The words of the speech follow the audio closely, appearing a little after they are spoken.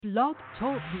Blog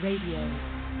Talk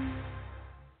Radio.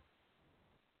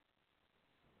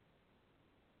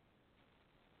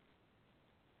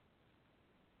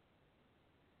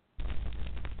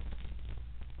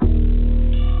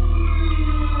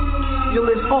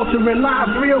 It's altering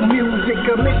lives, real music,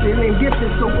 commission and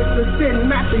gifted, so it's a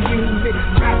sin not to use it.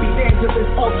 Rap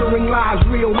evangelist, altering lives,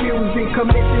 real music,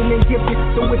 commission and gifted,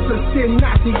 so it's a sin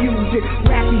not to use it.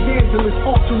 Rap evangelist,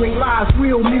 altering lives,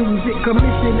 real music,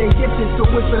 commission and gifted, so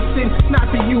it's a sin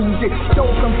not to use it.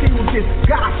 Don't confuse this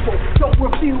gospel, don't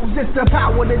refuse it's the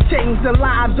power to change the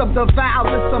lives of the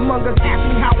vilest among us. Ask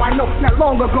me how I know, not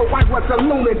long ago I was a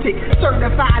lunatic,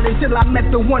 certified until I met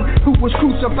the one who was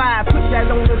crucified. Put that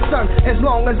on the sun. As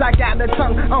long as I got a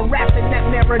tongue, I'm rapping that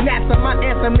Maranatha, my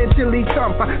anthem until he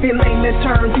come. In layman's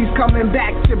terms, he's coming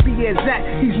back to be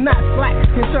exact. He's not slack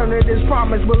concerning his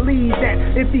promise. Believe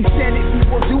that if he said it, he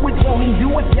will do it. Won't he do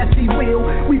it? Yes, he will.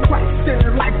 We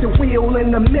Christ-centered like the wheel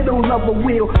in the middle of a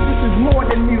wheel. This is more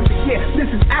than music, yeah, this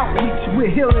is outreach.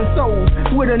 We're healing souls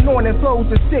with anointing flows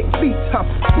and sick beats.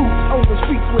 Boots on the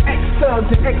streets with ex-thugs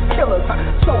and ex-killers.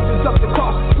 Soldiers up the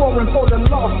cross, warring for the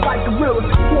lost like gorillas.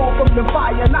 War from the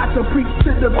fire, not to preach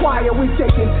to the choir. We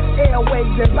taking airways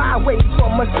and byways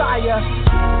from Messiah.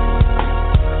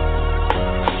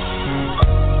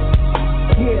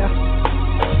 Yeah.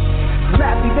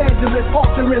 Rap evangelist,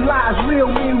 altering lives, real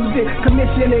music,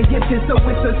 commission and gifted, so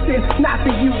it's a sin not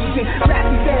to use it. Rap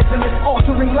evangelist,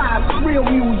 altering lives, real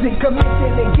music,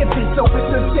 commission and gifted, so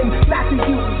it's a sin not to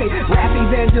use it. Rap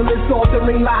evangelist,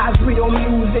 altering lives, real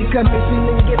music, commission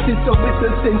and gifted, so it's a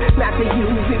sin not to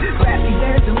use it. Rap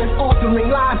evangelist,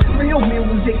 altering lives, real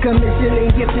music, commission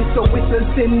and gifted, so it's a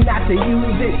sin not to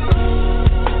use it.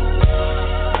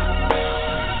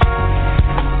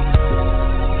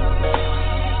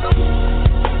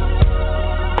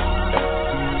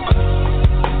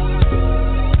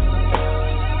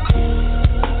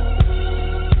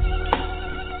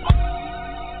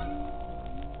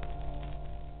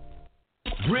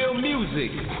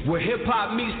 Where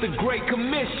hip-hop meets the Great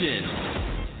Commission.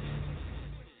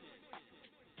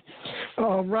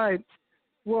 All right.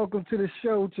 Welcome to the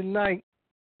show tonight,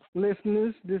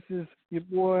 listeners. This is your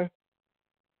boy,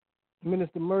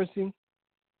 Minister Mercy,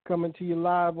 coming to you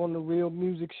live on the Real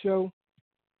Music Show.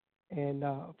 And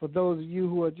for those of you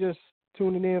who are just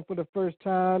tuning in for the first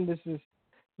time, this is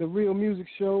the Real Music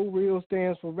Show. Real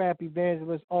stands for Rap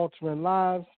Evangelist Altering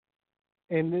Lives.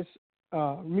 And this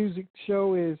music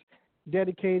show is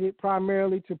dedicated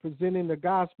primarily to presenting the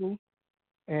gospel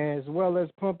as well as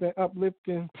pumping,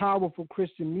 uplifting, powerful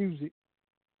Christian music.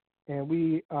 And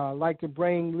we like to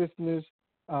bring listeners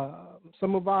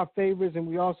some of our favorites, and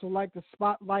we also like to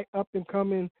spotlight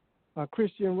up-and-coming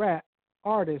Christian rap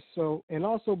artists, and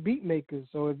also beat makers.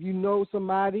 So if you know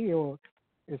somebody or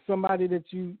it's somebody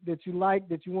that you like,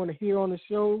 that you want to hear on the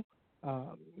show,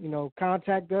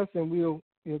 contact us and we'll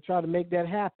try to make that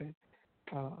happen.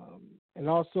 And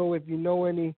also, if you know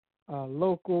any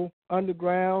local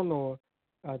underground or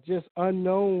just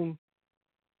unknown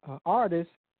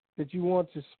artists that you want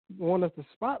us to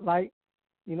spotlight,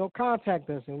 contact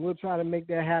us and we'll try to make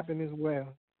that happen as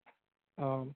well.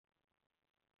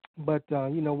 But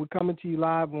we're coming to you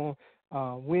live on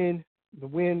the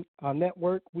WIN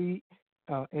Network. We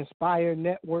Inspire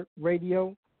Network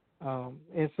Radio,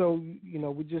 and so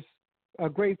we're just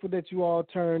grateful that you all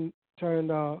tuned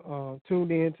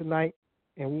in tonight.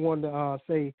 And we wanted to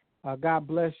say God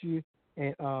bless you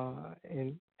and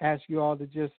ask you all to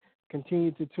just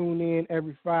continue to tune in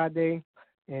every Friday.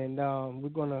 And we're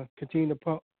going to continue to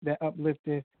pump that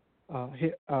uplifting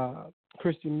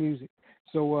Christian music.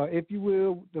 So if you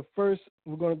will,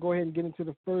 we're going to go ahead and get into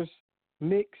the first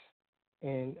mix.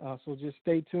 And so just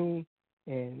stay tuned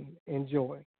and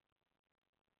enjoy.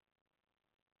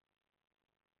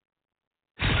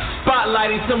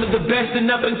 Spotlighting some of the best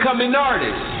and up-and-coming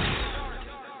artists.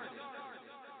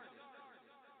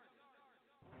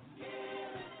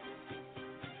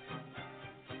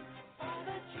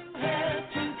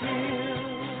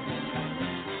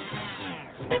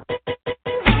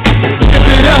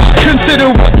 Consider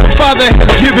what the Father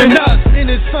has given us in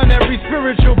His Son, every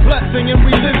spiritual blessing, and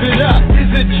we live it up.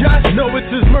 Is it just? No, it's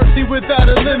His mercy without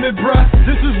a limit, bruh.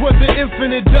 This is what the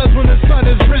infinite does when the Son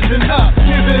is risen up.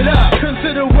 Give it up.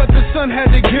 Consider what the Son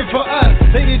had to give for us.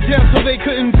 Laid it down so they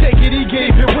couldn't take it. He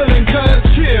gave it willing, cuz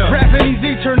chill. Wrapping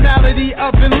His eternality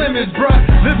up in limits, bruh.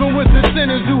 Living with the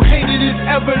sinners who hated His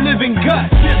ever-living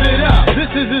guts. Give it up.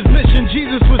 This is His mission.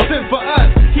 Jesus was sent for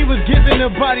us. He was given a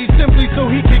body simply so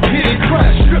He could get it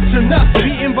crushed. Stripped to nothing.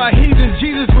 Beaten by heathens,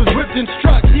 Jesus was whipped and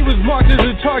struck. He was marked as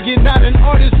a target, not an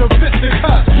artist or fist to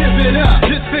cut. Give it up.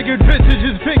 Disfigured visage,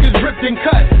 his fingers ripped and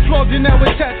cut. Flogged in out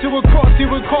with tattoos. to a cross, he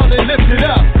would call it lifted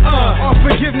up. Our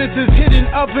forgiveness is hidden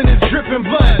up and it's dripping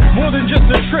blood. More than just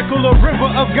a trickle, a river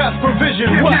of God's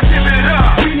provision. What? Give it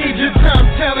up. We need your time,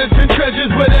 talents, and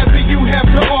treasures. Whatever you have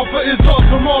to offer is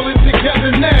awesome, all in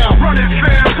together now. Run it,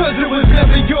 fam. Cause it was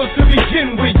never yours to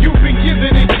begin with. You've been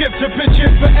given a gift to pitch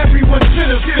in for everyone's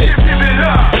benefit. Give it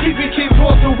up. He became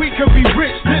poor so we could be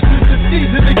rich. This is the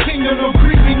season, the kingdom, no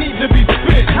greed, we need to be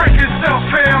spit. Break yourself,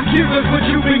 fam. Give us what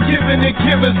you've been given and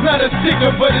give us not a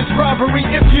sticker, but it's robbery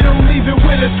if you don't leave it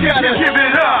with us. Gotta give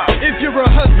it up. If you're a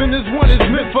husband, this one is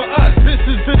meant for us. This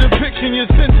is the depiction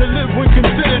you're sent to live when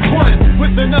considered one.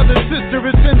 With another sister,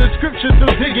 it's in the scripture, so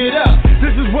dig it up.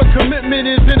 This is what commitment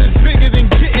is, and it's bigger than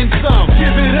getting some.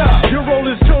 Give it up. Your role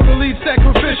is totally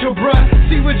sacrificial, bruh.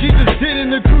 See what Jesus did in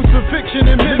the crucifixion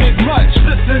and mimic much.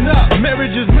 Listen up.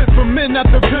 Marriage is meant for men, not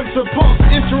the pimps or punks.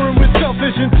 Entering with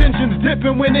selfish intentions,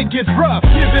 dipping when it gets rough.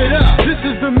 Give it up. This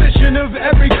is the mission of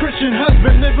every Christian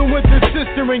husband, living with his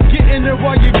sister and getting her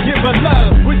while you give her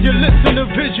love. With your lips and the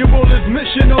visual is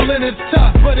missional and it's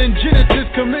tough, but in Genesis,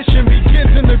 commission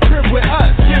begins in the crib with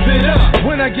us. Give it up.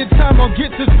 When I get time, I'll get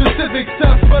to specific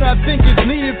stuff, but I think it's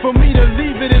needed for me to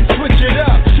leave it and switch it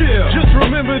up. Chill. Just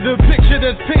remember the picture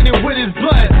that's painted with his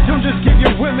blood. Don't just give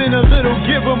your women a little,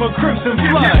 give them a crimson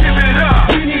flood. Give it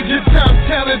up. We need your time,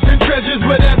 talents, and treasures.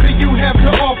 Whatever you have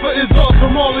to offer is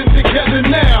awesome, all in together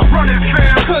now. Run it,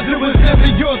 fam. Cause it was never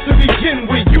yours to begin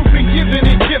with. You've been given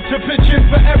a gift to pitch in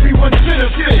for everyone's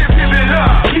benefit. Give it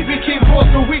up. He became poor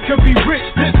so we could be rich.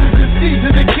 This is the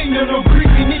season, the kingdom, no greed,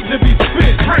 we need to be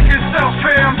spit. Break yourself,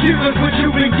 fam. Give us what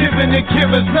you've been given and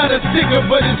give us not a sticker,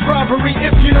 but it's robbery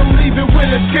if you don't leave it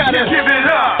with us. Gotta give it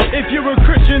up. If you're a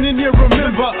Christian and you're a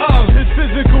member of his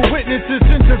physical witnesses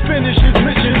sent to finish his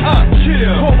mission up.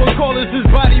 Chill. Paul will call us his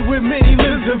body with many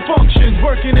limbs and functions,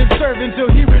 working and serving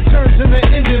till he returns in the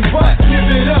ending. But give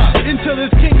it up until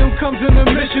his kingdom comes and the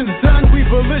mission's done. We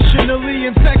volitionally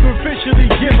and sacrificially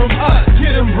give him us.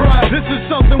 Get him, bruh. This is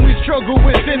something we struggle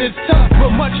with and it's tough,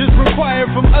 but much is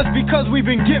required from us because we've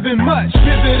been given much.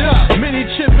 Give it up. Many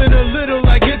chipping a little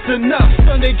like it's enough.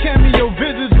 Sunday cameo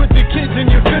visits with the kids and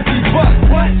your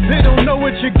 $50. What? They don't know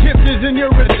what your gift is and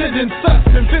your attendance sucks.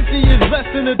 And 50 is less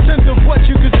than a tenth of what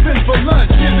you could spend for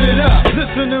lunch. Give it up.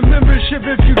 Listen to membership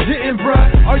if you didn't,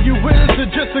 bruh. Are you with us or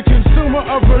just a consumer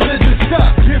of religious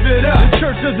stuff? Give it up. The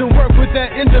church doesn't work with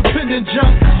that independent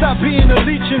junk. Stop being a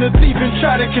leech and a thief and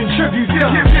try to contribute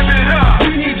some. Give it up.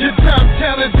 We need your time,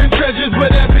 talents, and treasures.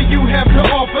 Whatever you have to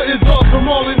offer is awesome,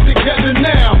 all in together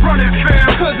now. Run it, fam.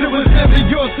 Cause it was never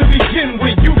yours to begin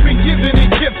with. You've been given a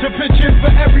gift to pitch in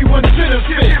for everyone's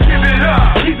benefit. Give it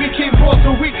up. He became poor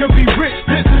so we could be rich.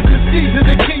 This is the season,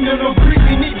 the kingdom, no greed,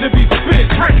 we need to be spit.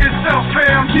 Break yourself,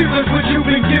 fam. Give us what you've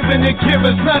been given and give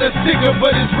us not a sticker,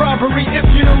 but it's robbery if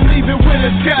you don't leave it with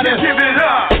us. Gotta give it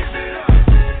up.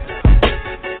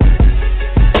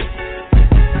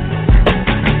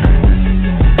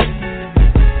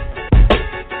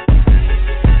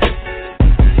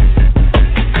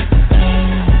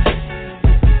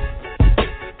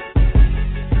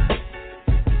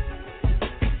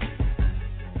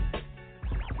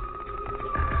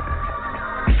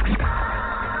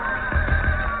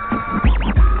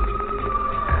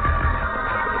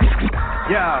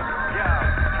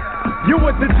 You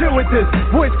what to do with this?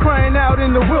 Voice crying out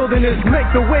in the wilderness. Make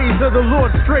the ways of the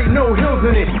Lord straight, no hills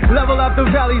in it. Level out the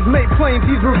valleys, make plains.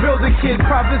 He's revealed the kid.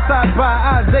 Prophesied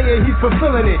by Isaiah, he's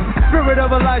fulfilling it. Spirit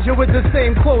of Elijah with the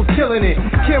same clothes, killing it.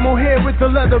 Camel hair with the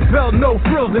leather belt, no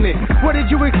frills in it. What did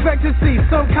you expect to see?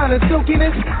 Some kind of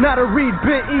silkiness? Not a reed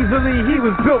bent easily, he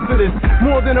was built for this.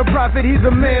 More than a prophet, he's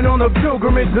a man on a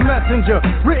pilgrimage. The messenger,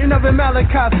 written of in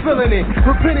Malachi, filling it.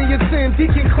 Repenting your sins,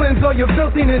 he can cleanse all your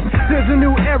filthiness. There's a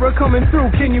new era coming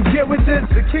through, can you get with this?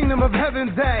 The kingdom of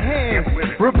heaven's at hand.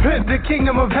 Repent, the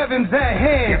kingdom of heaven's at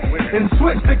hand. And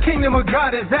switch, the kingdom of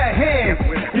God is at hand.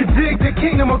 You dig, the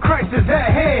kingdom of Christ is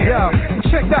at hand. Yo,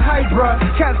 check the Hydra,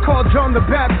 cats called John the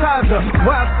Baptizer.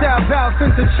 Wild style vow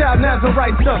sent the child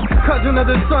Nazarite up. Cousin of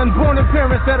the son, born of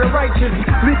parents that are righteous.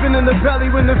 Leaping in the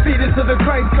belly when the fetus of the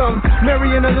Christ comes.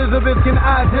 Mary and Elizabeth can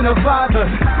eyes in a father.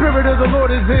 Spirit of the Lord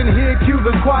is in here, cue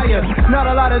the choir. Not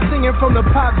a lot of singing from the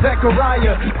pop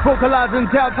Zechariah. Vocalizing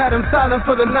doubts had him silent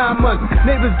for the 9 months.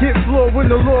 Neighbors get floored when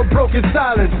the Lord broke his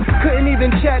silence. Couldn't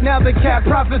even chat, now the cat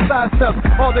prophesied stuff.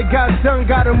 All that God's done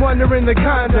got him wondering the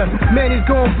kinda. Man, he's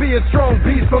gonna be a strong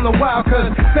beast from the wild.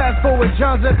 Cause fast forward,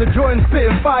 John's at the Jordan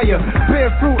spitting fire.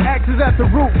 Bear fruit, axes at the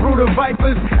root, brood of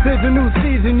vipers. There's a new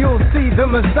season, you'll see the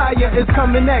Messiah is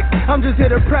coming next. I'm just here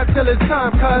to prep till it's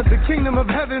time, cause the kingdom of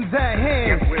heaven's at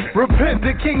hand. Repent,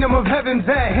 the kingdom of heaven's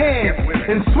at hand.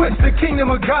 And switch, the kingdom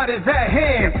of God is at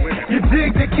hand. You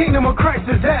dig, the kingdom of Christ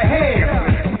is at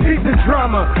hand.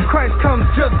 mama. Christ comes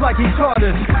just like he taught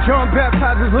us. John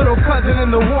baptizes little cousin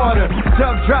in the water.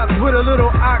 Dove drops with a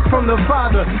little ox from the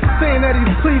Father, saying that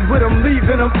he's pleased with him,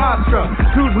 leaving him awestruck.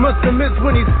 Dudes must have missed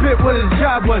when he spit what his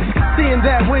job was, seeing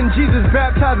that when Jesus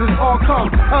baptizes, all come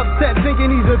upset,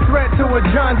 thinking he's a threat to what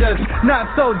John does.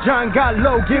 Not so, John got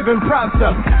low, giving props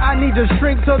up. I need to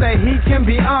shrink so that he can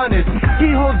be honest.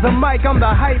 He holds the mic, I'm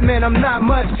the hype man, I'm not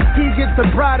much. He gets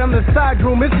the bride, I'm the side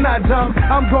groom, it's not dumb.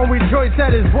 I'm gonna rejoice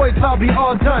at his voice, I'll be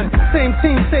all done. Same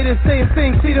team, say the same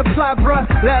thing, see the plot, bruh.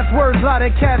 Last words, lot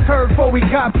of cats heard before we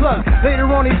got plucked.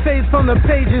 Later on he fades from the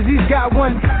pages, he's got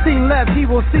one scene left, he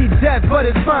will see death, but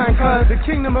it's fine, cause the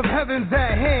kingdom of heaven's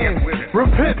at hand.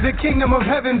 Repent, the kingdom of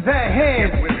heaven's at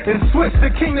hand. And switch, the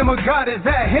kingdom of God is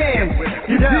at hand.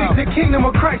 You dig, the kingdom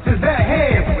of Christ is at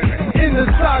hand. In the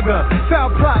saga, foul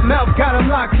plot, mouth got him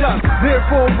locked up. There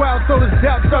for a while, so his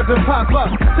doubts start to pop up.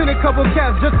 Sent a couple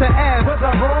cats just to ask, was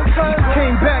I wrong, cuz?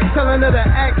 Came back telling her the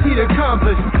act he'd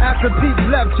accomplished. After Pete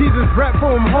left, Jesus rapped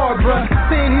for him hard, bruh,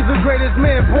 saying he's the greatest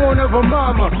man born of a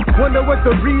mama. Wonder what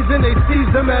the reason they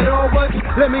seized him at all was.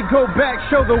 Let me go back,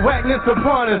 show the whackness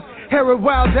upon us. Herod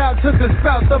wild out, took the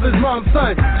spouse of his mom's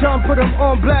son. John put him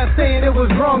on blast, saying it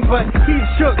was wrong, but he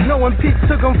shook, knowing Pete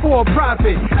took him for a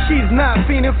prophet. She's not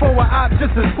fiending for an op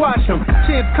just to squash him.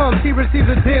 Chance comes, he receives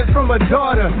a dance from a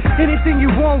daughter. Anything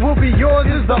you want will be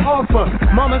yours is the offer.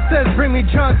 Mama says, bring me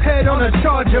John's head on a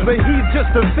charger, but he's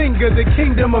just a finger, the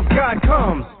kingdom of God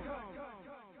comes.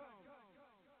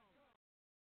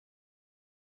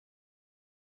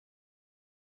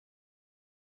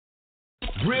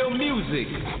 Real music,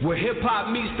 where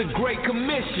hip-hop meets the Great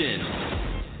Commission.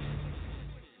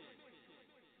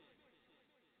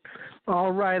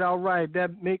 All right.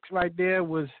 That mix right there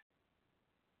was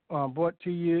brought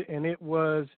to you, and it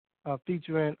was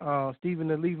featuring Stephen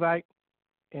the Levite.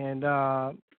 And,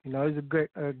 he's a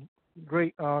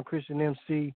great Christian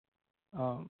MC.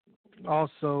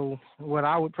 Also, what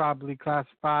I would probably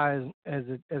classify as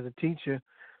a teacher,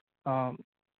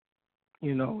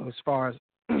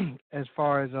 as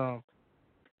far as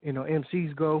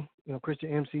MCs go,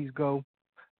 Christian MCs go,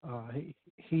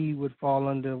 he would fall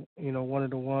under one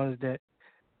of the ones that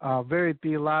are very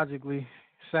theologically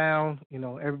sound.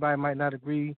 Everybody might not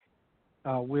agree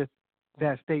with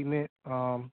that statement,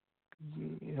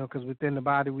 because within the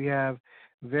body we have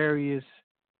various,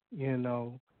 I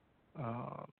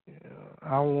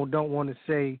don't want to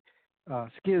say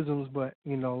schisms, but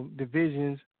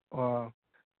divisions or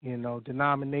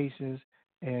denominations.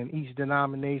 And each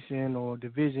denomination or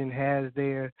division has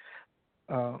their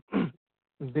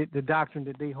the doctrine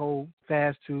that they hold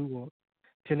fast to, or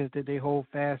tenets that they hold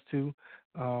fast to,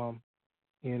 and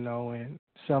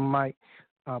some might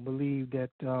believe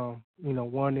that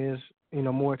one is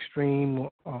more extreme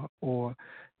or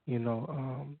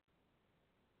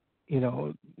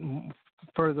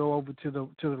further over to the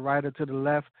right or to the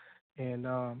left, and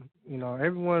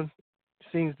everyone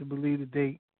seems to believe that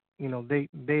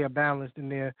they are balanced in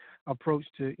their approach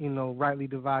to, rightly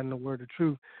dividing the word of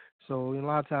truth. So a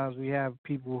lot of times we have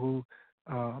people who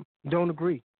don't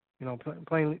agree.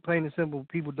 Plain and simple,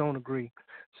 people don't agree.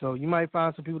 So you might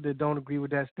find some people that don't agree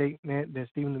with that statement that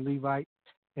Stephen the Levite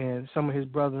and some of his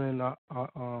brethren are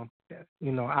I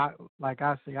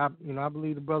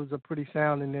believe the brothers are pretty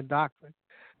sound in their doctrine,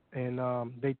 and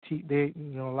they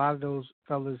a lot of those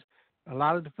fellas. A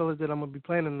lot of the fellas that I'm going to be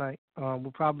playing tonight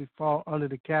will probably fall under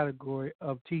the category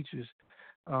of teachers.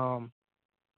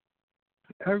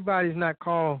 Everybody's not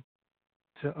called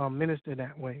to minister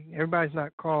that way. Everybody's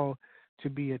not called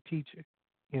to be a teacher.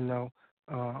 You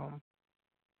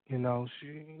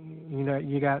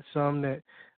got some that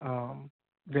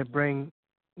that bring,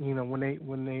 when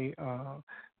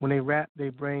they rap, they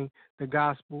bring the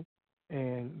gospel,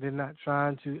 and they're not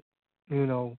trying to,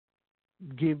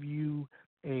 give you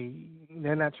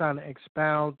they're not trying to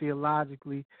expound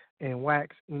theologically and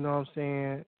wax,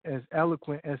 as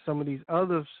eloquent as some of these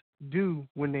others do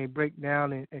when they break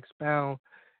down and expound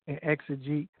and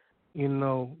exegete,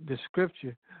 the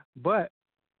scripture. But,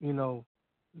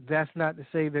 that's not to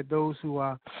say that those who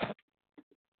are,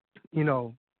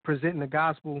 presenting the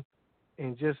gospel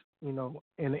and just, in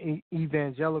an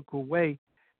evangelical way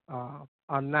are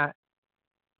not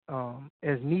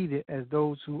as needed as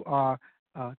those who are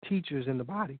teachers in the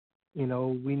body.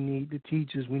 We need the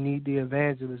teachers, we need the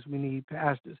evangelists, we need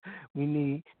pastors, we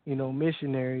need,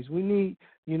 missionaries, we need,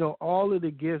 all of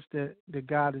the gifts that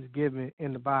God has given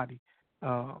in the body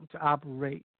to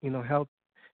operate,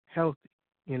 healthy,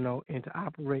 and to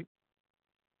operate,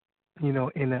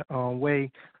 in a way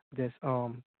that's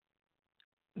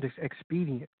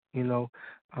expedient, and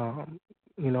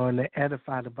to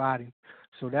edify the body.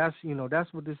 So that's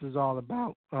what this is all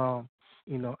about. I'm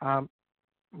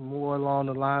more along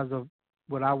the lines of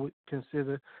what I would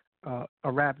consider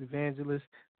a rap evangelist.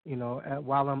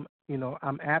 While I'm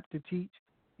apt to teach.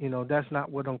 That's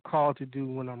not what I'm called to do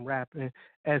when I'm rapping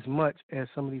as much as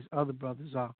some of these other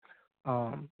brothers are.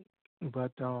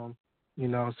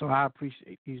 So I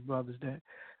appreciate these brothers that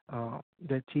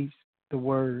teach the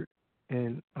word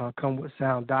and come with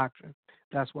sound doctrine.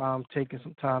 That's why I'm taking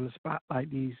some time to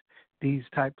spotlight these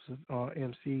types of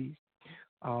MCs.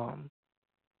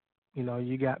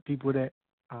 You got people that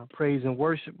praise and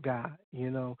worship God,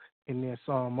 in their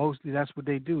song. Mostly that's what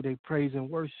they do. They praise and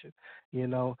worship,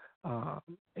 it's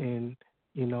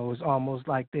almost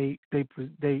like they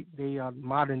are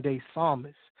modern day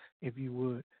psalmists, if you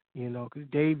would, because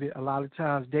David, a lot of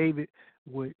times David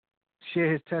would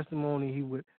share his testimony. He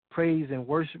would praise and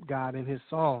worship God in his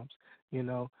psalms, and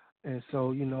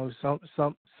so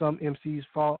some MCs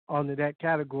fall under that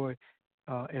category.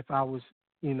 If I was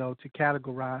to try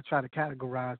to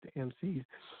categorize the MCs,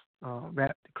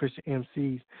 rap the Christian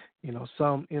MCs,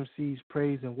 some MCs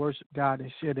praise and worship God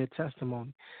and share their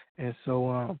testimony, and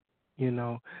so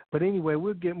but anyway,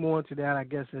 we'll get more into that, I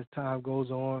guess, as time goes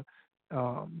on.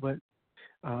 But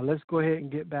let's go ahead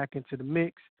and get back into the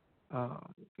mix,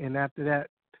 and after that,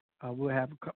 we'll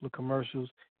have a couple of commercials,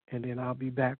 and then I'll be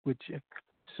back with you.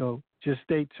 So just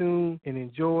stay tuned and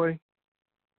enjoy,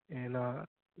 and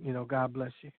God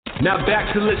bless you. Now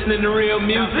back to listening to real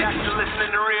music.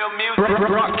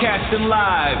 Broadcasting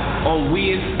live on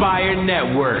We Inspire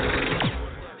Network.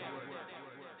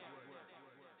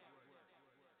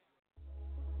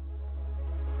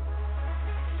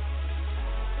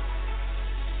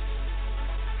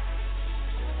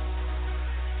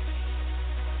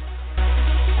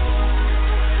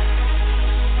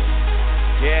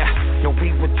 We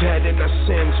were dead in our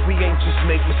sins, we ain't just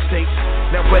make mistakes.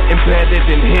 Now we're embedded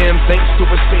in Him, thanks to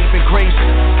His saving grace.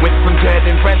 Went from dead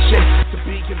and wretched to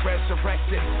being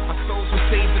resurrected. Our souls were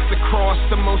saved at the cross,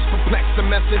 the most perplexing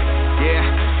method.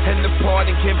 And the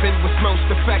pardon given was most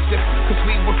effective, cause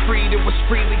we were freed, it was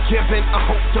freely given. A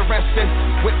hope to rest in.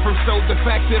 Went from so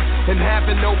defective and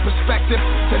having no perspective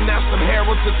to now some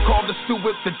heralds that's called us to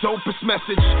with the dopest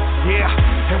message.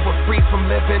 And we're free from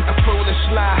living a foolish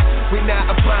lie. We now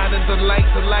abide in the light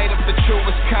of the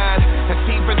truest kind. As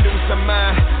He renews our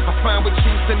mind, I find we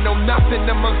choose to know nothing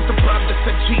amongst the brothers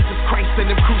of Jesus Christ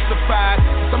and Him crucified.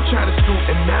 So I'm trying to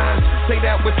scrutinize, say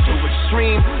that we're too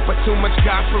extreme, but too much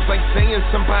gospel's like saying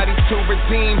somebody's to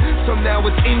redeem. So now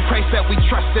it's in Christ that we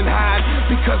trust and hide,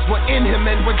 because we're in Him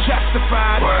and we're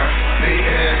justified. Worthy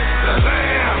is the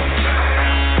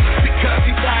Lamb, because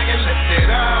He's high and lifted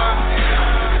up.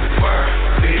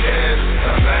 Worthy is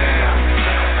the Lamb,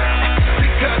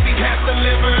 because He has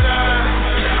delivered us.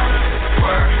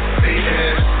 Worthy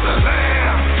is the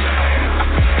Lamb,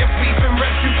 if we've been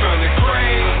rescued from the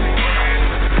grave.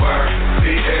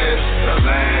 Worthy is the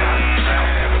Lamb,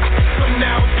 so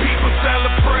now people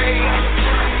celebrate.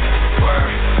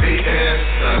 Worthy is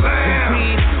the Lamb.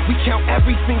 Indeed, we count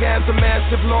everything as a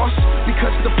massive loss,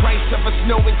 because the price of us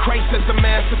knowing Christ is a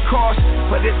massive cost.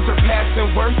 But its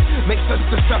surpassing worth makes us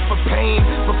to suffer pain.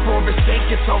 Before His sake,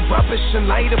 it's all rubbish in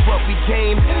light of what we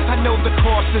gain. I know the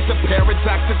cross is a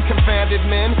paradox that's confounded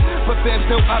men, but there's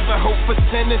no other hope for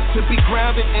sinners to be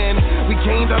grounded in. We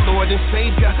gained our Lord and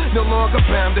Savior, no longer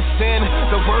bound to sin.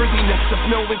 The worthiness of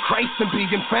knowing Christ and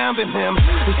being found in Him.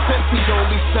 He sent His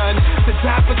only Son to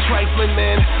die for trifling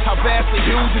men. How vastly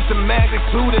huge is the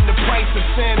magnitude and the price of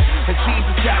sin. And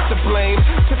Jesus got the blame,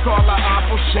 took all our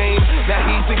awful shame. Now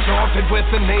He's exalted with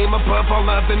the name above all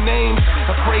other names.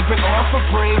 A fragrant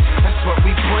offering, that's what we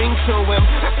bring to Him.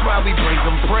 That's why we bring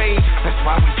Him praise, that's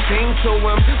why we sing to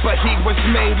Him. But He was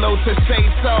made low to save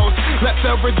souls, let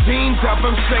the redeemed of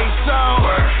Him say so.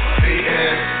 Worthy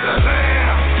is the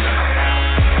Lamb,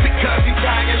 because He's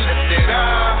high and lifted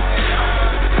up.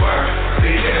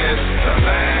 Worthy is the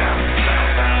Lamb,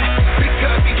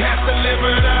 because He has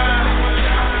delivered us.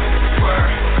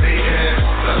 Worthy is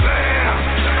the Lamb,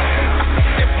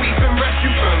 if we've been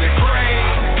rescued from the grave.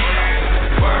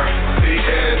 Worthy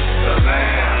is the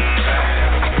Lamb,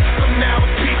 so now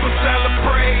people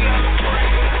celebrate.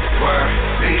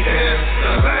 Worthy is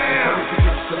the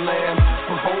Lamb,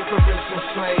 from hope and risen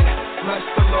slain. Bless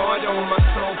the Lord, oh my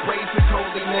soul, praise his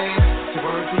holy name.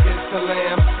 Worthy is the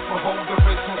Lamb, behold the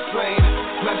risen slain.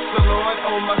 Bless the Lord,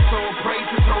 oh my soul, praise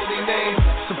his holy name.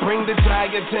 So bring the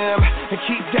diadem and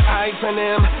keep your eyes on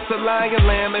him, the Lion,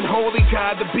 Lamb, and Holy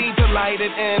God to be delighted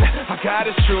in. Our God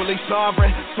is truly sovereign,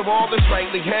 so all is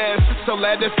rightly his. So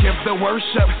let us give the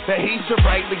worship that he should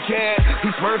rightly get.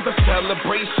 He's worth a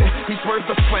celebration, he's worth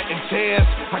a sweat and tears.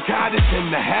 Our God is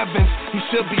in the heavens, he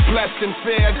should be blessed and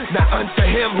feared. Now unto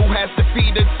him who has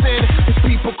defeated sin, his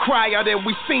people cry out and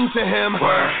we sing to him.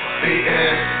 Worthy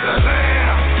is the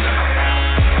Lamb,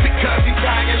 because he's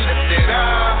high and lifted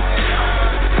up.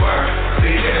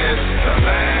 worthy is the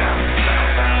Lamb,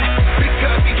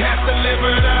 Because he has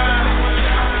delivered us.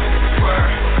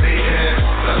 worthy is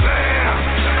the Lamb,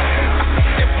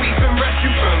 If we've been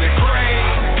rescued from the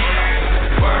grave.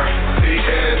 worthy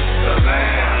is the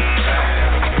Lamb,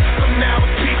 So now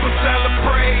as people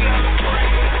celebrate.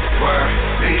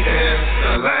 worthy is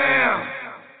the Lamb.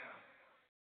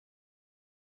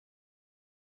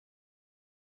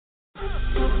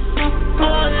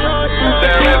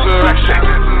 Their resurrection,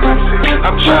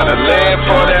 I'm trying to live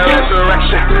for their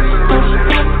resurrection.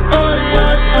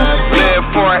 Live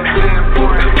for it,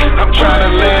 I'm trying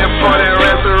to live for their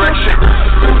resurrection.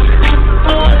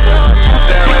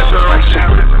 Their resurrection,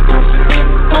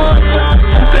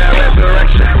 their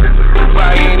resurrection.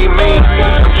 By any means,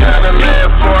 I'm trying to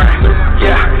live for it.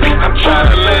 Yeah, I'm trying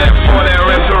to live for their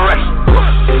resurrection.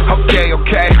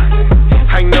 Okay,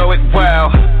 I know it well.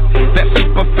 That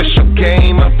superficial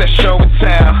game of that show and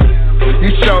tell. You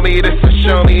show me this and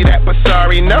show me that, but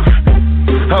sorry, no.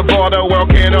 Of all the world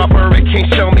can offer, it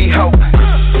can't show me hope.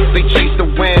 They chase the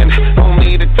wind,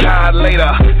 only to die later.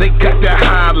 They got that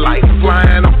highlight,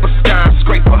 flying off a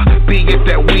skyscraper. Be it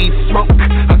that weed smoke,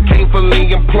 or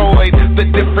gainfully employed. The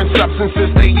different substances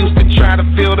they used to try to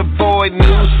fill the void.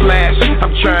 Newsflash,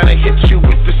 I'm trying to hit you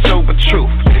with the sober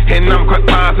truth. And I'm quite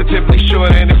positively sure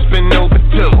that it's been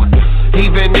overdue.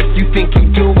 Even if you think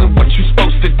you're doing what you're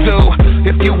supposed to do,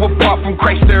 if you apart from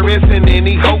Christ, there isn't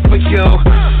any hope for you.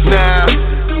 Nah,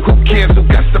 who cares who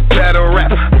got the better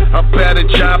rap, a better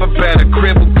job, a better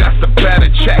crib, who got the better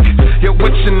check? Yeah,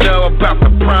 what you know about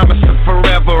the promise of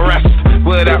forever rest?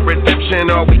 Without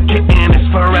redemption, all we getting is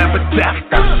forever death.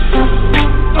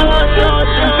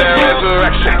 Their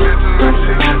resurrection,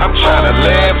 I'm trying to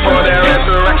live for their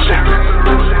resurrection.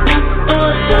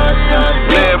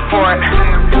 Live for it,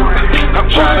 I'm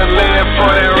trying to live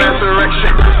for their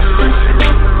resurrection.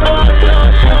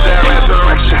 Their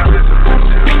resurrection,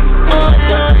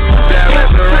 their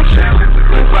resurrection.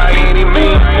 By any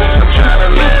means, I'm trying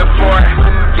to live for it.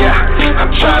 Yeah,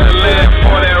 I'm trying to live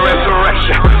for their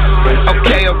resurrection.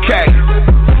 Okay,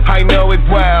 I know it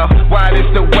well. Wide is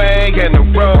the way and the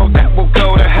road that will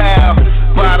go to hell.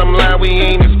 Bottom line, we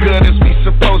ain't as good as we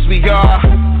suppose we are.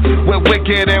 We're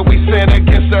wicked and we sin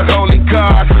against the holy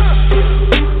God.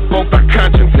 Both our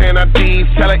conscience and our deeds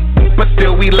tell it, but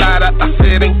still we lie to us.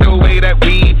 It ain't the way that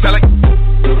we tell it.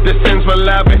 The sins we're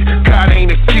loving, God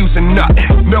ain't excusing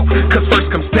nothing. No, cause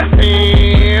first comes death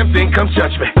and then comes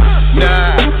judgment.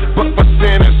 Nah, but for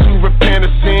sinners who repent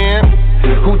of sin,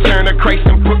 who turn to Christ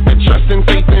and put their trust and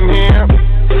faith in him,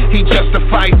 he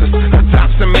justifies us,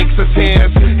 adopts and makes us his.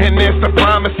 And there's the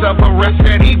promise of a rest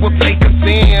that he will take us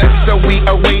in. So we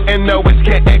await and know it's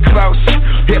getting close.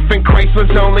 If in Christ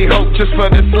was only hope just for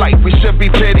this life, we should be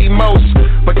pitied most.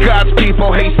 But God's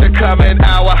people hate the coming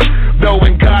hour,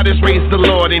 knowing God has raised the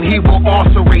Lord and he will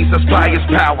also raise us by his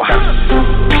power.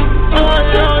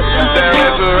 Their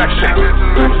resurrection,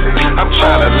 I'm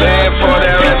trying to live for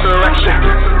their resurrection.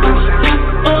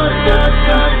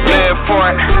 Live for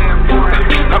it,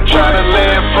 I'm trying to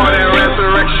live for their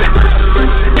resurrection.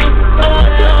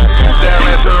 Their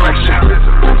resurrection,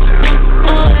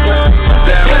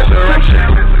 their resurrection.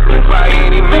 By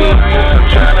any means, I'm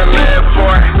trying to live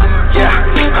for it.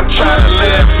 Yeah, I'm trying to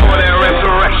live for their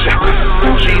resurrection.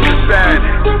 Jesus said,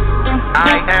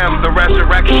 I am the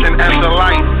resurrection and the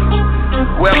life.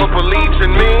 Whoever believes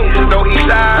in me, though he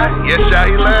die, yet shall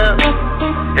he live.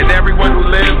 And everyone who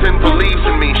lives and believes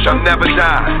in me shall never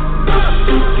die.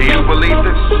 Do you believe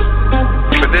this?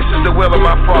 For this is the will of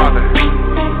my Father,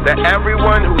 that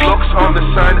everyone who looks on the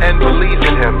Son and believes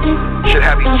in him should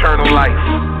have eternal life.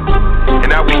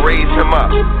 And I will raise him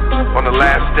up on the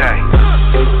last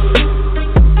day.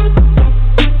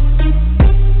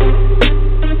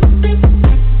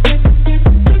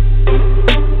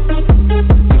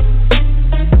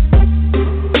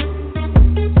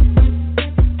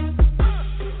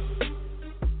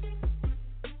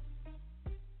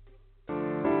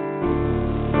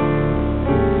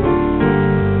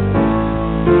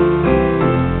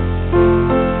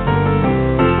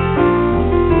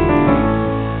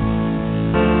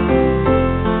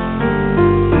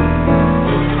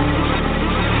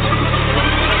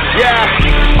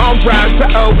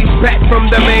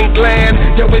 great land.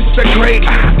 Yo, it's the great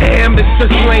I am, it's the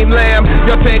slain lamb.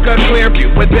 Yo, take a clear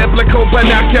view with biblical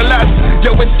binoculars.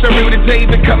 Yo, it's the root of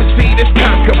David, come see this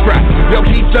conqueror. Yo,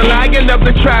 he's the lion of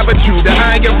the tribe of Judah,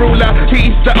 iron ruler.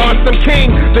 He's the awesome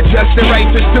king, the just and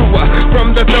righteous doer.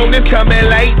 From the throne is coming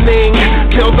lightning,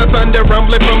 till the thunder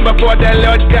rumbling from before the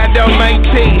Lord God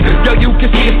Almighty. Yo, you can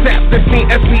see his after scene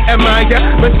as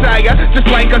Nehemiah, Messiah, just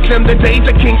like us in the days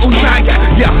of King Uzziah.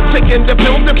 Yeah, taking the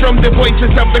building from the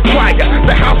voices of the choir.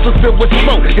 The house was filled with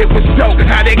smoke, it was dope,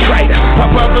 how they cried.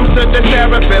 Above them stood the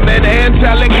seraphim and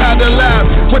angelic huddle up.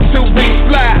 With two wings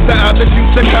fly, the others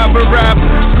used to cover up,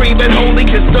 screaming, holy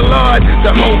is the Lord.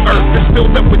 The whole earth is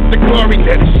filled up with the glory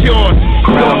that is yours.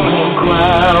 Crown him,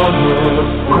 crown him,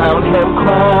 crown him,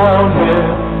 crown him,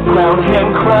 crown him,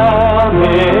 crown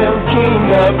him,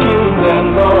 King of kings and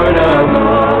Lord of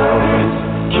lords,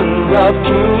 King of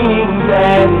kings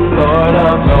and Lord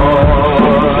of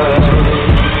lords.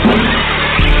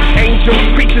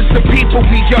 Angels, preachers, the people,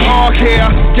 we are all here,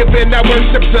 giving our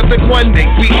worship to the one name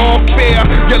we all fear.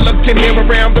 You're looking here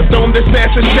around the throne, this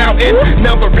masses shouting,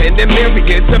 numbering in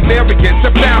myriads of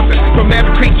thousands, from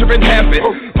every creature in heaven,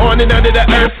 on and under the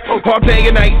earth, all day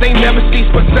and night, they never cease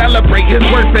but celebrate his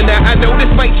worth. And I know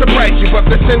this might surprise you, but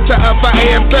the center of our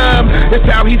anthem is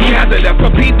how he's gathered up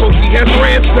a people he has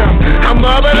ransomed. How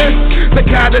marvelous, the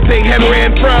God that they had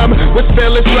ran from would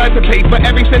spill his blood to pay for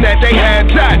everything that they had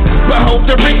done. Behold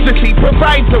the riches he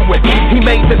provides them with. He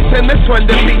made the sinless one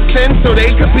to be sin so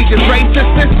they could be his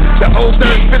righteousness. The old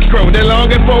earth is groaning,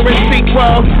 longing for his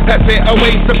sequel, as it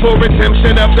awaits the full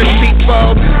redemption of the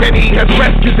sheepfold. And he has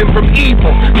rescued them from evil.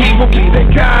 He will be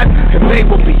their God, and they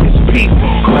will be his people.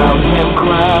 Crown him,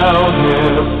 crown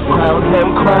him, crown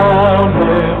him, crown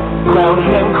him, crown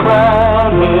him,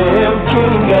 crown him,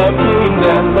 King of kings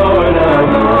and Lord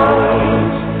of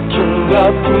lords, King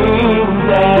of kings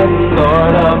and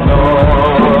Lord of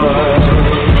lords.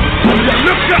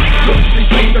 Look up, look, see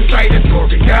face the sight is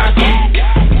glorious.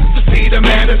 To see the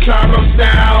man of sorrows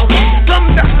now,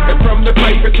 from the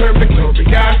pipe return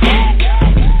victorious,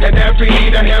 and every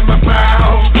need of him a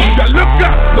bow. Look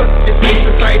up, look, see face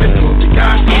the sight is glorious.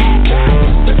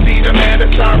 To see the man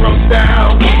of sorrows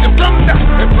now, and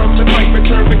from the pipe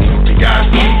return victorious,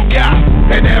 yeah,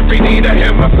 and every need of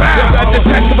him a bow. The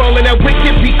detestable and the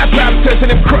wicked, the idolaters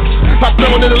and them crooks are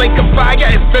thrown in the lake of fire.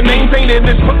 If the names ain't in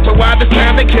this book, but why the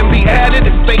time they can be added?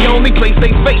 It's the only place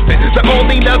they face it. The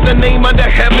only other name under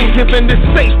heaven given is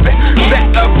safety, that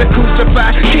of the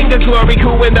crucified King of glory,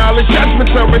 who in all his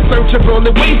judgments are unsearchable and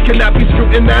the ways cannot be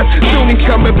scrutinized. Soon he's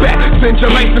coming back. Spend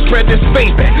your life to spread this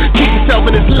faith. Keep yourself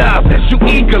in his love as you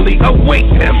eagerly await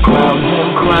him. Crown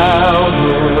him, crown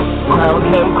him, crown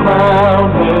him, crown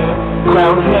him,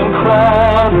 crown him,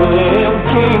 crown him,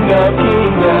 King of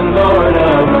kings and Lord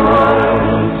of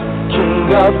lords, King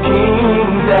of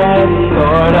kings and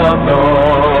Lord of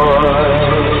lords.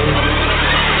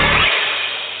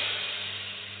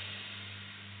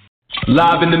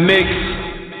 Live in the mix,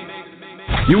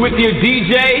 you with your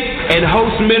DJ and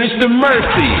host Minister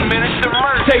Mercy,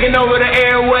 taking over the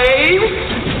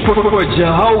airwaves for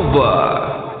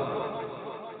Jehovah.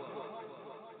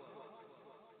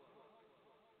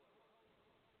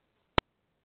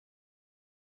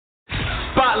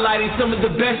 Spotlighting some of the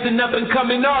best and up and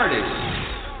coming artists.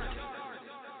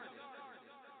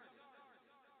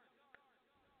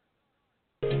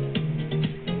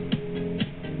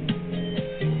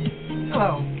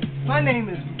 Hello, my name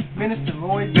is Minister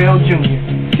Lloyd Bell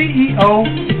Jr., CEO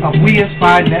of We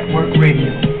Inspire Network Radio.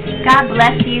 God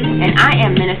bless you, and I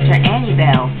am Minister Annie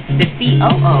Bell, the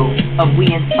COO of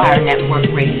We Inspire Network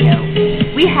Radio.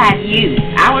 We had you,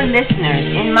 our listeners,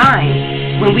 in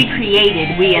mind when we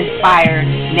created We Inspire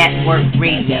Network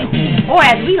Radio, or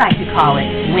as we like to call it,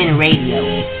 WIN Radio.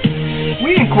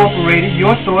 We incorporated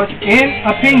your thoughts and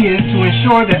opinions to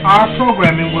ensure that our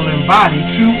programming will embody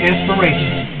true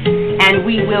inspiration. And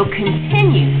we will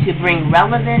continue to bring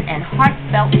relevant and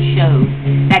heartfelt shows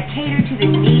that cater to the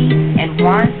needs and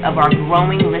wants of our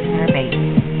growing listener base.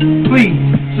 Please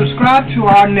subscribe to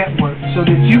our network so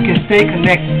that you can stay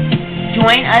connected.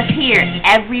 Join us here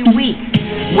every week,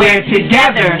 where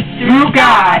together, through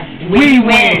God, we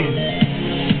win.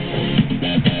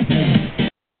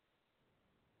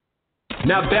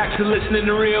 Now back to listening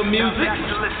to real music.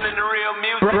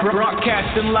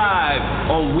 Broadcasting live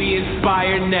on We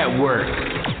Inspire Network.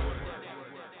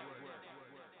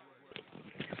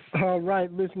 All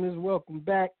right, listeners, welcome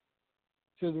back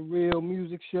to the Real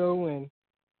Music Show, and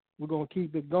we're going to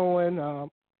keep it going.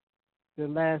 The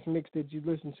last mix that you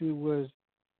listened to was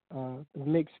the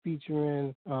mix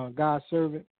featuring God's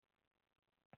Servant,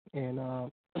 and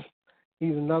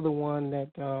he's another one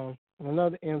that,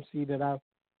 another MC that I've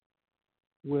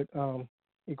would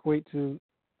equate to,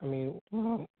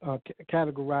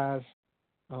 categorize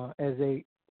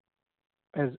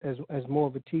as more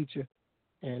of a teacher,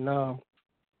 and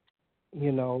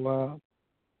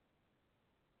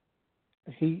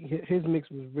his mix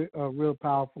was real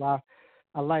powerful.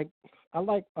 I like a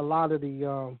lot of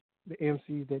the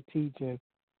MCs that teach, and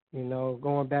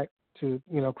going back to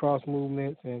cross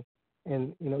movements and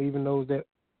even those that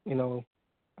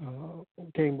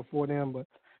came before them, but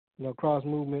cross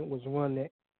movement was one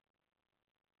that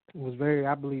was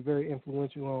I believe very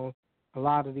influential on a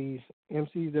lot of these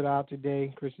MCs that are out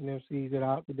today, Christian MCs that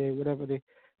are out today, whatever they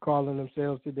calling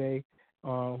themselves today.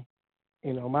 My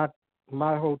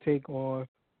whole take on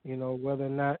whether or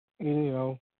not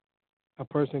a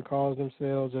person calls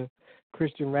themselves a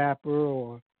Christian rapper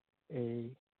or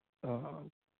an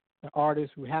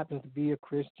artist who happens to be a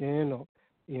Christian, or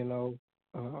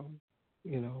a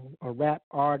rap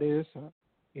artist, or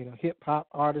hip hop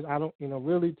artist. I don't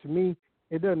really, to me,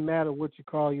 it doesn't matter what you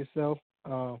call yourself,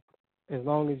 as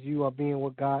long as you are being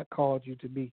what God called you to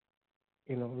be.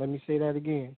 Let me say that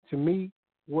again. To me,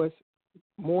 what's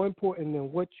more important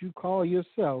than what you call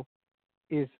yourself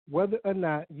is whether or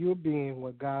not you're being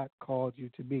what God called you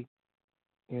to be.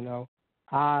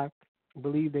 I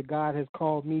believe that God has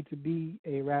called me to be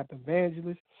a rap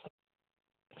evangelist.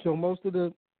 So most of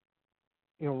the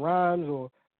rhymes or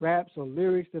raps or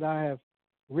lyrics that I have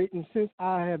written since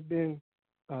I have been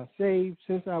saved,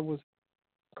 since I was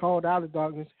called out of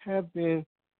darkness, have been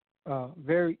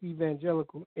very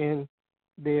evangelical in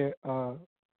their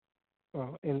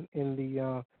in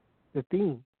the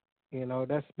theme.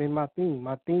 That's been my theme.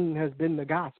 My theme has been the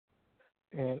gospel,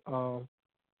 and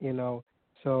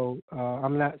so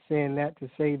I'm not saying that to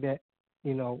say that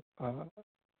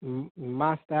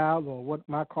my style or what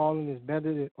my calling is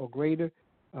better or greater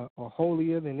or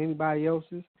holier than anybody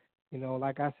else's.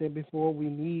 Like I said before, we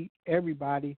need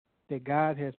everybody that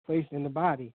God has placed in the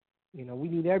body. We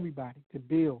need everybody to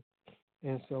build.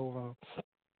 And so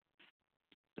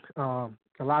a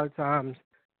lot of times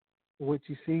what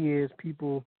you see is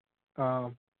people,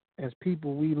 as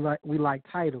people, we like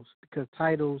titles, because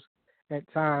titles at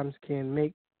times can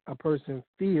make a person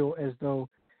feel as though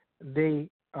they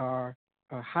are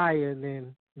higher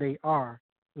than they are,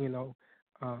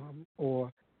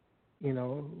 or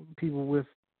people with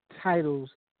titles,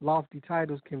 lofty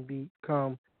titles, can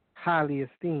become highly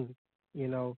esteemed,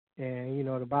 and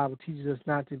the Bible teaches us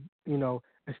not to,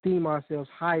 esteem ourselves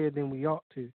higher than we ought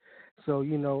to. So,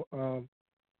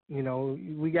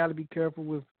 we got to be careful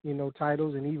with,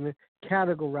 titles and even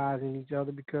categorizing each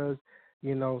other, because,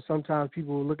 sometimes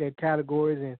people will look at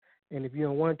categories, and if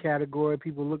you're in one category,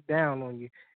 people look down on you.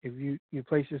 If you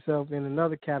place yourself in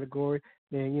another category,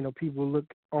 then, people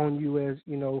look on you as,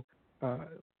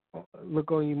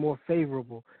 look on you more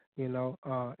favorable, and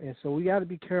so we got to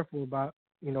be careful about,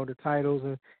 the titles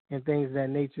and things of that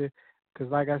nature,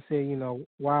 because like I said,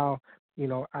 while,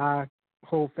 I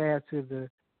hold fast to the,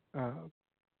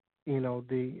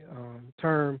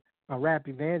 term rap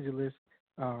evangelist,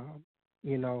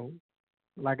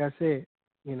 like I said,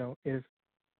 if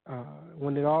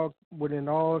when it's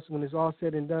all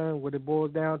said and done, what it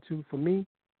boils down to for me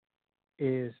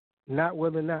is not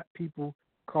whether or not people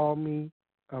call me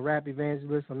a rap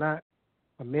evangelist or not,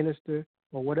 a minister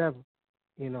or whatever.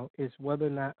 It's whether or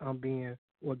not I'm being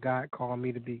what God called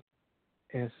me to be.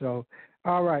 And so,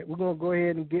 all right, we're going to go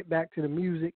ahead and get back to the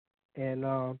music. And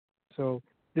so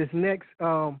this next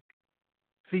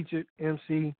featured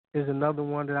MC is another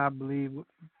one that I believe would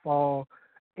fall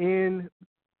in,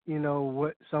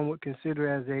 what some would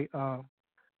consider as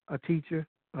a teacher,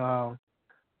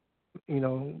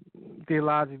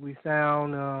 theologically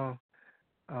sound,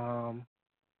 and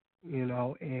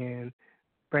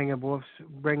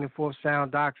bringing forth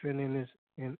sound doctrine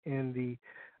in the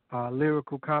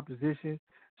lyrical composition.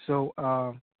 So,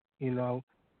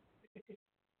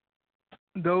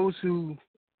 those who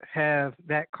have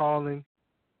that calling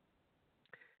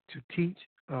to teach,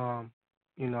 the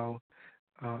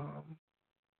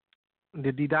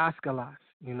didaskalos,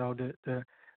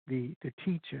 the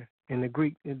teacher in the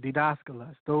Greek, the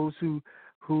didaskalos, those who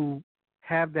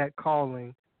have that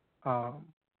calling,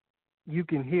 you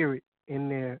can hear it in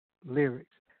their lyrics,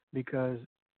 because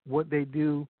what they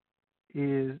do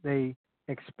is they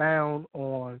expound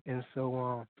on and so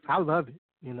on. I love it,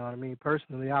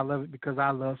 personally I love it because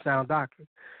I love sound doctrine.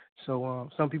 So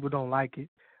some people don't like it,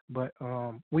 but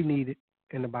we need it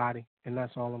in the body, and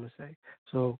that's all I'm going to say.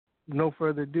 So no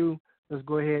further ado, let's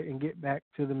go ahead and get back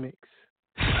to the mix.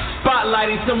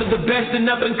 Spotlighting some of the best and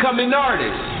up-and-coming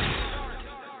artists.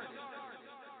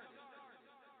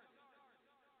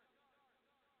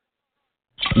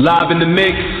 live in the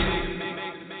mix.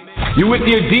 You with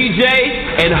your DJ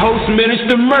and host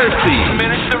Minister Mercy.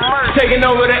 Taking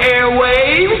over the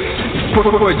airwaves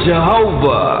for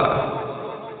Jehovah.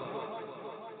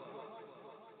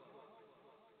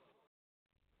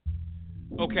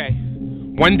 Okay,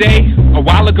 one day, a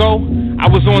while ago, I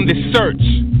was on this search,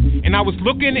 and I was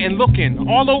looking and looking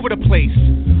all over the place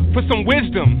for some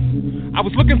wisdom. I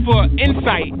was looking for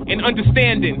insight and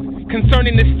understanding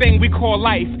concerning this thing we call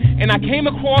life, and I came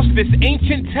across this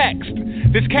ancient text,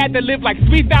 this cat that lived like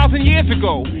 3,000 years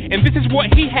ago, and this is what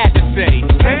he had to say.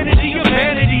 Vanity of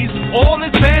vanities, all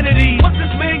is vanity. What's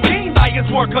this man gain by his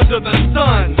work under the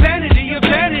sun? Vanity of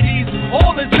vanities,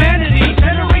 all is vanity. A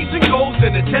generation goes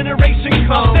and a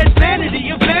generation comes. That vanity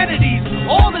of vanities,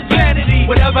 all is vanity.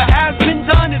 Whatever has been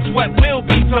done is what will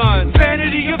be done.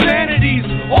 Vanity of vanities,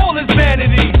 all is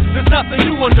vanity. There's nothing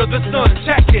new under the sun,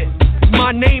 check it.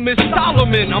 My name is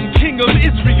Solomon, I'm king of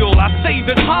Israel. I say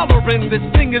this hollering, this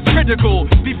thing is critical.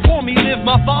 Before me lived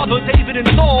my father David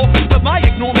and Saul, but my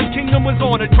enormous kingdom was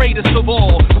on the greatest of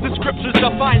all. The scriptures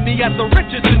define me as the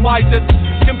richest and wisest.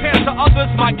 Compared to others,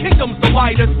 my kingdom's the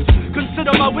widest.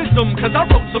 Consider my wisdom, cause I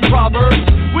wrote some proverbs,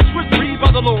 which was breathed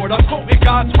by the Lord. I quoted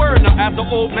God's word. Now as an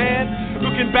old man,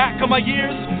 looking back on my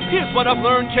years, here's what I've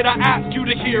learned, kid, I ask you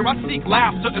to hear. I seek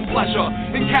laughter and pleasure,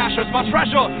 and cash as my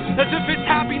treasure, as if its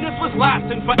happiness was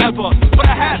lasting forever. But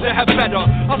I had to have better,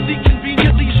 I'll seek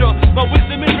convenient leisure. My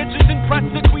wisdom and riches impress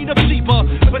the queen of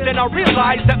Sheba. But then I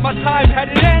realized that my time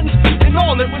had an end, and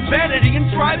all it was vanity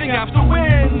and striving after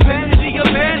wind. Vanity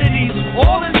of vanities,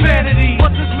 all is vanity.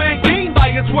 What's this man gain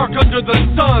by his work under the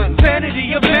sun?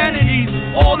 Vanity of vanities,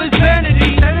 all is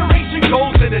vanity. Generation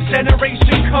goes and a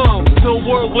generation comes. The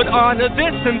world would honor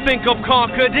this and think I've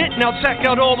conquered it. Now check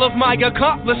out all of my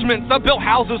accomplishments. I built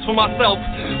houses for myself,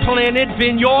 planted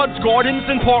vineyards, gardens,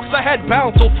 and parks. I had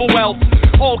bountiful wealth.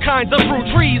 All kinds of fruit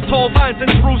trees, tall vines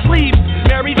and spruce leaves.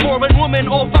 Married foreign woman,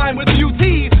 all fine with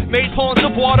beauty. Made ponds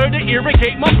of water to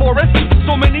irrigate my forest.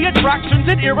 So many attractions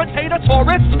that irritate a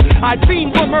tourist. I'd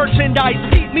fiend for merchandise,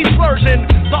 keep me splurging.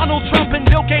 Donald Trump and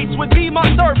Bill Gates would be my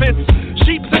servants.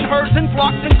 Sheep and herds and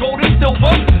flocks and gold and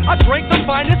silver. I drank the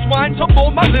finest wine, took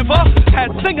all my liver. Had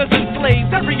singers and slaves,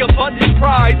 every abundant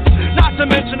prize. Not to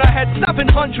mention I had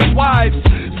 700 wives.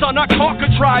 Son, I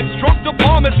conquered tribes, drunk the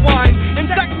palmist wine. And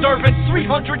sex servants,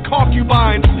 300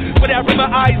 concubines. Whatever my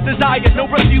eyes desired, no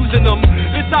refusing them.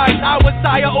 Besides, I was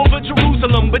sire over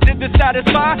Jerusalem. But did this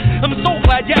satisfy? I'm so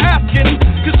glad you're asking,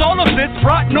 cause all of this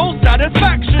brought no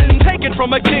satisfaction. Taken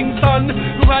from a king's son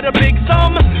who had a big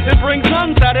sum. It brings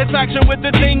none satisfaction. With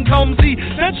the thing comes the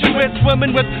sensuous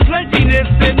women with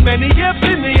plentiness and many gifts.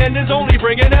 In the end is only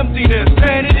bringing emptiness.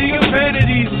 Vanity of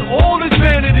vanities, all is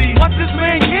vanity. What's this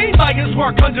man gain by his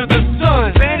work under the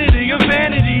sun? Vanity of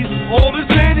vanities, all is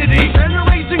vanity.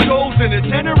 Generation goes and a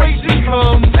generation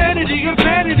comes. Vanity of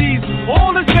vanities,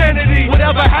 all is vanity.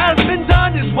 Whatever has been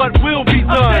done is what will be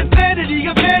done. Vanity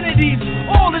of vanities,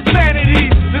 all is vanity.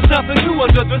 There's nothing new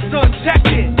under the sun, check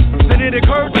it. Then it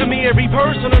occurred to me every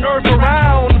person on earth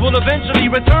around will eventually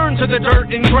return to the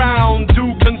dirt and ground.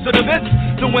 Do consider this,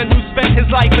 the one who spent his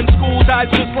life in school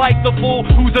dies just like the fool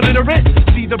who's illiterate.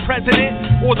 See the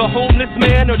president, or the homeless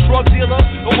man, or drug dealer,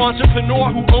 or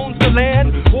entrepreneur who owns the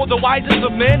land, or the wisest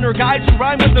of men, or guys who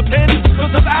rhyme with the pen.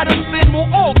 Because of Adam's sin, we'll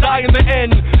all die in the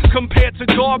end. Compared to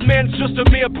God, man's just a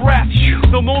mere breath.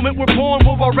 The moment we're born,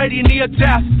 we're already near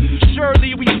death.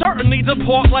 Surely we certainly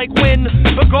depart like wind,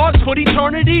 but God put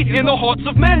eternity in the hearts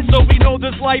of men, so we know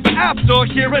there's life after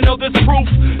here and know this proof.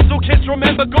 So kids,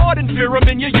 remember God and fear him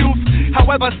in your youth.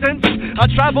 However, since I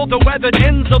traveled the weathered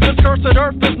ends of this cursed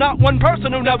earth, there's not one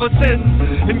person who never sins.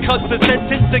 And cause the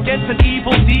sentence against an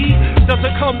evil deed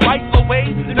doesn't come right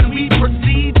away, then we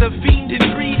proceed to fiend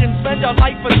and greed and spend our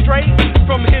life astray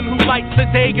from him who lights the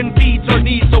day and feeds our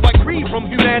needs. So I grieve from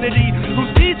humanity,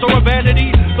 whose deeds are a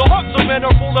vanity. The hearts of men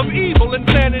are full of evil and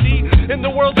insanity, and the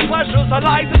world's pleasures are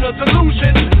lies in a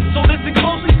delusion. So listen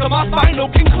closely to my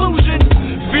final conclusion.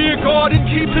 Fear God and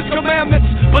keep his commandments.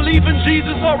 Believe in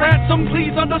Jesus our ransom,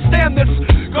 please understand this.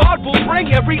 God will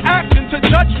bring every act into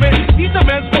judgment. He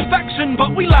demands perfection,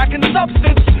 but we lack in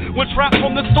substance. We're trapped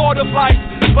from the start of life,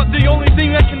 but the only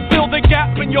thing that can fill the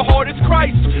gap in your heart is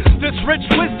Christ. This rich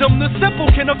wisdom the simple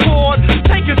can afford,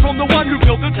 taken from the one who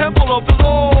built the temple of the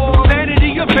Lord.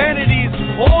 Vanity of vanities,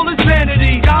 all is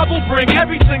vanity. God will bring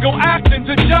every single act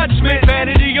into judgment.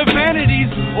 Vanity of vanities,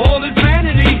 all is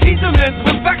vanity. He demands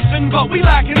perfection, but we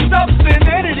lack in substance.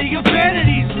 Vanity of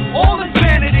vanities, all is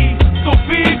vanity. So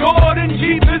fear God and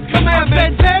keep his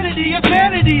commandments. Vanity of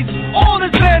vanities, all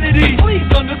is vanity. Please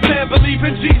understand, believe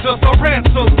in Jesus our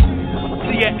ransom.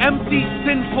 See, an empty,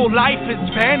 sinful life is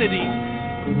vanity.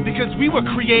 because we were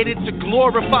created to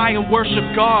glorify and worship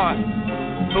God.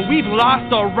 But we've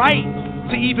lost our right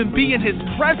to even be in His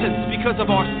presence because of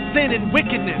our sin and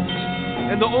wickedness.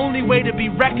 And the only way to be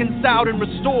reconciled and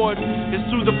restored is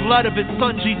through the blood of His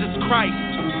Son, Jesus Christ,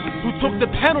 who took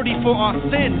the penalty for our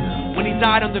sin when He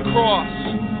died on the cross.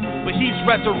 But He's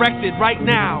resurrected right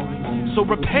now. So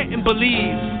repent and believe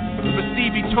and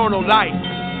receive eternal life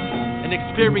and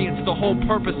experience the whole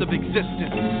purpose of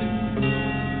existence.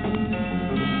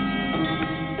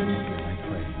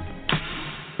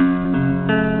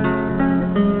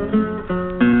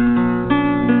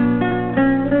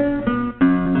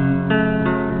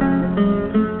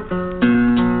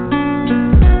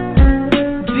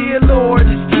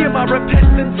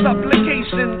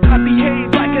 Supplication, I behave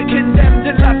like a condemned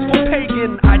and lustful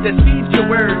pagan. I deceived your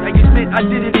word, I admit I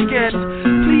did it again.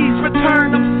 Please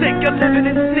return, I'm sick of living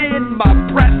in sin. My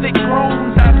breath it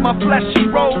groans as my flesh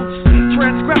erodes.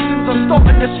 Transgressions are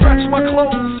starting to stretch my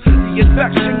clothes. The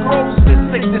infection grows, this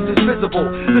sickness is visible.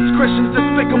 This Christian's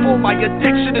despicable, my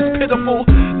addiction is pitiful.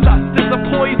 Lust is a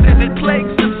poison, it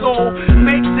plagues the soul.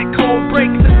 Makes it cold,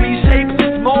 breaks and reshapes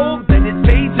its mold. Then it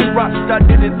fades and rust, I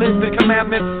didn't live the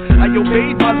commandments. I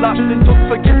obeyed my lust and took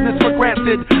forgiveness for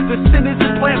granted. The sin is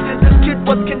implanted, this kid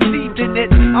was conceived in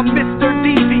it. I'm Mr.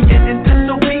 Deviant and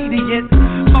disobedient.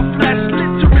 My flesh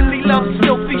literally loves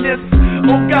filthiness.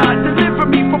 Oh God, deliver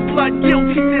me from blood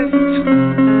guiltiness.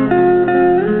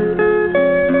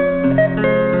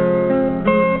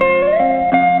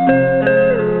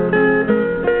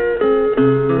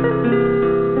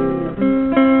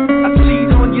 I cheat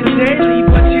on you daily,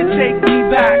 but you take me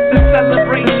back to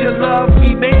celebrate your love.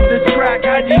 We made this track.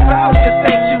 I defiled your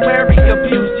sanctuary,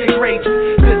 abused your grace.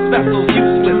 This vessel's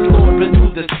useless, Lord,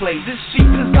 renew this place. This sheep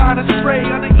has gone astray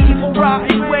on an evil,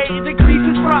 rotten way. The grief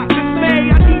is brought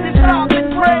dismay. I need to stop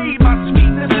and pray. My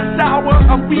sweetness is sour.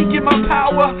 I'm weak in my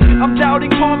power. I'm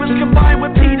doubting Thomas combined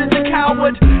with Peter the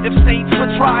coward. If saints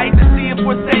were tried to see if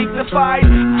we're sanctified,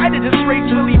 I did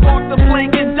disgracefully walk the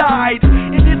plank and died.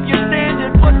 And if your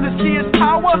standard was to see His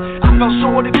power, I fell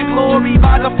short of your glory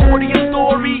by the 40th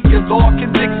story. Your law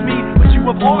convicts me, but you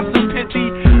have awesome pity.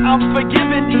 I'm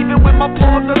forgiven even when my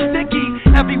paws are sticky.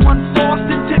 Everyone's sauced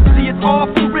and tipsy, it's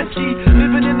awful risky.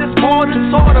 Living in this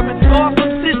modern Sodom and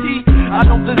Gotham City. I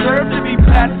don't deserve to be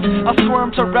blessed. I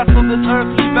squirm to wrestle this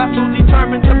earthly vessel,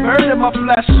 determined to murder my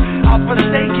flesh. I've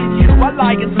forsaken you, I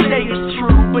lie and say it's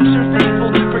true, but you're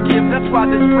faithful to forgive, that's why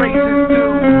this praise is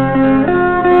due.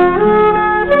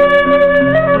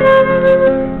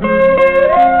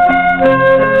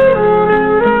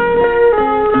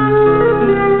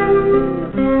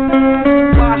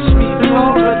 Wash me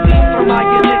thoroughly from my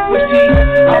iniquity.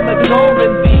 I'm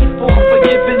adoring thee for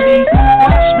forgiving me.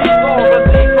 Wash me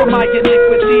thoroughly from my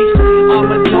iniquity.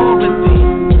 I'm adoring thee.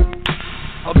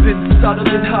 I've been subtle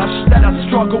and hushed, that I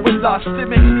struggle with lust. It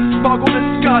makes me smuggle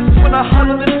disgust when I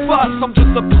huddle and fuss. I'm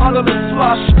just a puddle of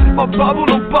slush, my bubble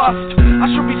will bust. I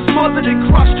should be smothered and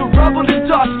crushed to rubble and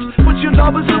dust, but your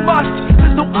love is a must.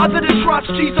 There's no other to trust,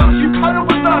 Jesus. You cuddle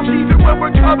with us even when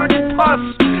we're covered in pus.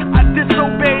 I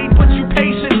disobeyed, but you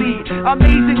patiently,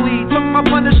 amazingly took my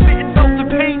punishment and felt the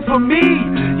pain for me.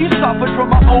 You suffered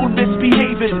from my own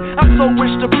misbehaving. I so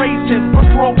wish to praise Him for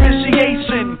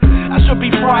propitiation. I should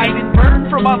be fried and burned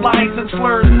for my lies and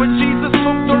slurs, but Jesus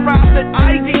took the wrath that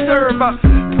I deserve. I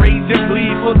praise Him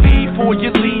gleefully for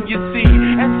your leniency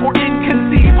and for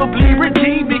inconceivably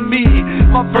redeeming me.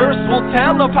 My verse will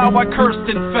tell of how I cursed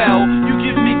and fell. You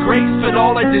give me grace, but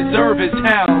all I deserve is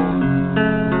hell.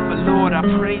 But Lord, I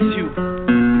praise you,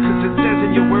 because it says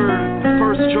in your word,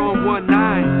 1 John 1:9,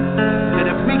 that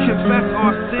if we confess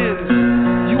our sins,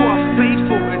 you are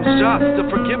faithful and just to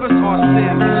forgive us our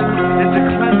sins and to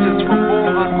cleanse us from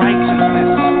all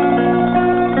unrighteousness.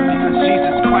 Because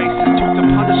Jesus Christ took the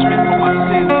punishment for my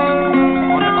sins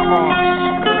on the cross.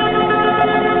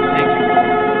 Thank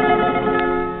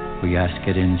you. We ask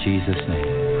it in Jesus' name.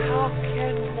 How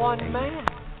can one man,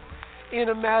 in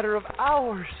a matter of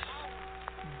hours,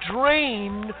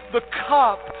 drain the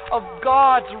cup of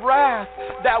God's wrath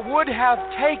that would have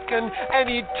taken an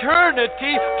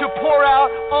eternity to pour out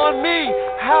on me?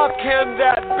 How can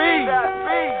that be?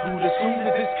 Who'd assume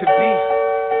that this could be?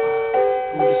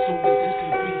 Who'd assume that this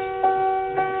could be?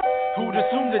 Who'd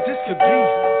assume that this could be?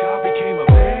 God became a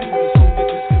man. Who'd assume that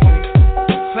this could be?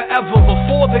 Forever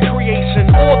before the creation,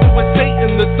 order was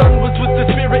Satan, the Son was with the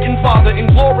Spirit and Father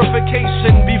in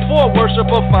glorification. Before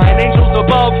worship of fine angels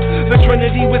above, the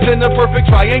Trinity within a perfect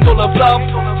triangle of love,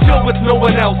 filled with no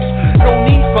one else. No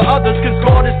need for others, cause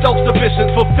God is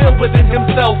self-sufficient, fulfilled within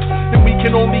Himself. And we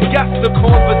can only guess the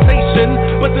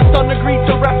conversation, but the Son agreed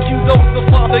to rescue those the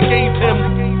Father gave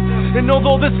Him. And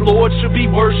although this Lord should be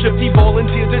worshipped, he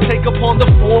volunteered to take upon the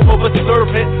form of a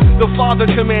servant. The Father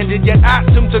commanded, yet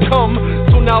asked him to come.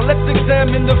 So now let's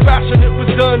examine the fashion it was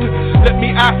done. Let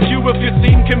me ask you if you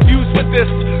seem confused with this.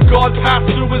 God passed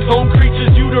through his own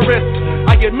creature's uterus.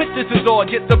 I admit this is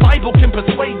odd, yet the Bible can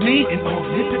persuade me. An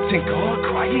omnipotent God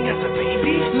crying as a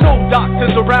baby? No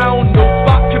doctors around, no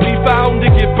spot could be found to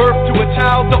give birth to a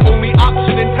child. The only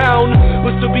option in town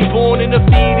was to be born in a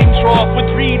feeding trough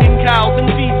with breeding cows and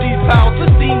feces pals. The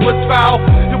scene was foul,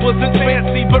 it wasn't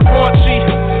fancy but raunchy.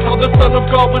 How the Son of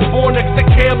God was born next to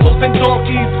camels and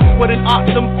donkeys. What an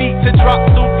awesome feat to drop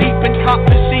so deep and cop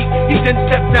the sheet. He then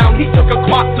stepped down, he took a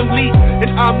quantum leap.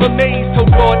 And I'm amazed how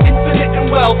God, infinite in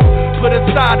wealth, put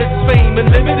aside his fame and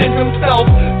limited himself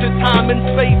to time and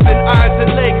space and eyes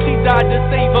and legs. He died to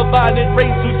save a violent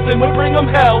race whose sin would bring him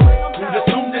hell. Who'd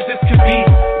assume that this could be?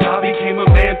 God became a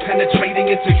man penetrating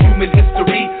into human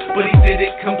history, but he did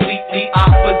it completely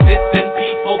opposite than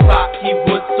people thought he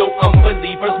would, so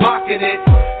unbelievers mocking it.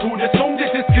 Who'd assume that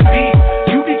this could be?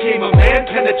 You became a man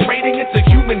penetrating into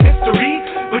human history,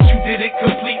 but you did it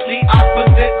completely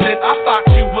opposite than I thought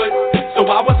you would, so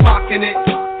I was mocking it.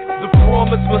 The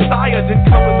promised Messiah didn't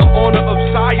come in the honor of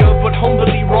Sire, but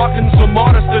humbly rocking some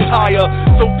modest attire.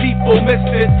 So people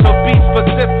missed it. To be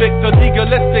specific, the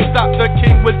legalistic thought the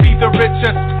king would be the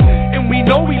richest. And we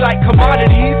know we like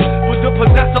commodities, but the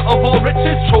possessor of all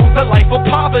riches chose the life of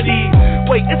poverty.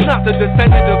 Wait, it's not the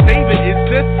descendant of David, is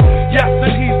this? Yes,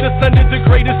 and he's descended to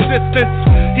greatest distance.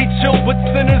 He chilled with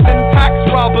sinners and tax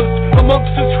robbers, amongst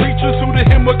his creatures who to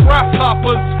him were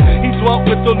grasshoppers. He dwelt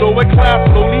with the lower class,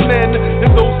 lowly men,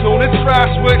 and those known as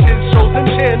trash were his chosen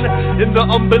kin. And the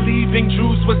unbelieving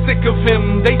Jews were sick of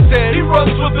him. They said, he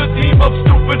runs with a team of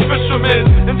stupid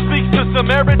fishermen and speaks to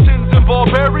Samaritans and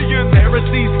barbarians.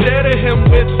 Pharisees stared at him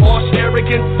with harsh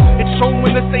arrogance. It's shown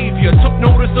when the Savior took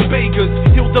notice of beggars,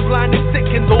 healed the blind and sick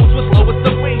and those with lowest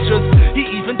of wages. He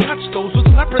even touched those with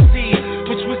leprosy,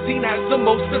 which was seen as the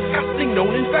most disgusting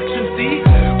known infection. See?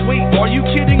 Wait, are you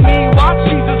kidding me? Watch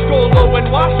Jesus go low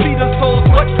and watch Peter's souls,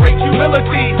 but great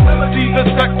humility. See, the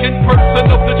second person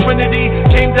of the Trinity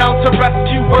came down to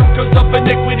rescue workers of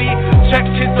iniquity. Check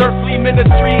his earthly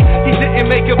ministry. He didn't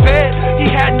make a bed, he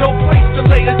had no place to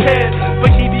lay his head,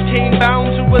 but he became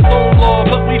bound to his own law.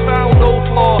 But we found no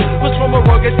flaw, was from a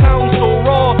rugged town so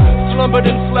raw. Slumbered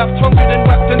and slept, hungered and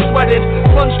wept and sweated,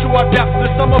 plunged to our depths, the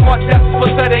sum of our depths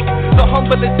pathetic. The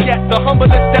humblest yet, the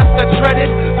humblest depths that treaded.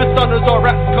 The Son is our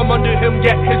rest, come under him,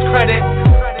 get his credit.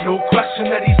 No question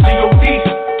that he's G.O.D.,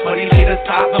 but he laid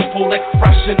aside the full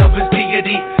expression of his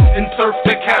deity and surfed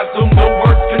the chasm. No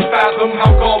words can fathom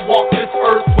how God walked this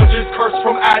earth, which is cursed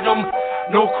from Adam.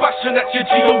 No question that you're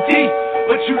G.O.D.,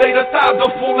 but you laid aside the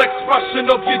full expression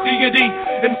of your deity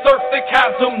and surfed the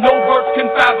chasm. No words can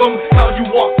fathom how you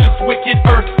walk this wicked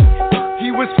earth. He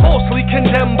was falsely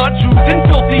condemned by Jews and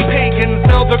filthy pagans.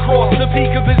 Now the cross, the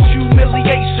peak of his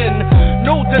humiliation.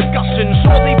 No discussion,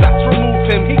 surely best remove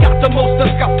him. He got the most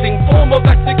disgusting form of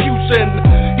execution.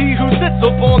 He who sits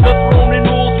upon the throne and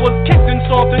rules was kicked and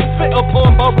stomped and spit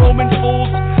upon by Roman fools.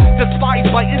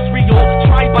 Despised by Israel,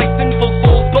 tried by sinful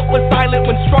souls, but was silent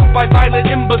when struck by violent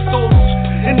imbeciles.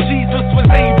 And Jesus was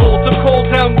able to call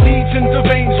down legions of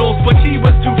angels, but he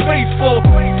was too faithful,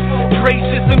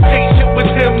 gracious and patient with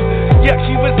him. Yet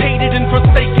he was hated and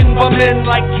forsaken by men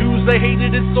like Jews. They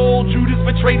hated his soul. Judas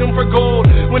betrayed him for gold.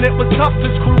 When it was tough,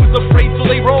 his crew was afraid, so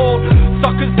they rolled.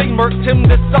 Suckers, they murked him.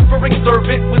 This suffering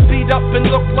servant was beat up and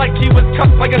looked like he was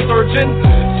cut by a surgeon.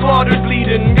 Slaughtered,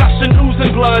 bleeding, gushing,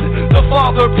 oozing blood. The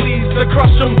Father pleased to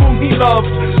crush him whom he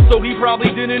loved. So he probably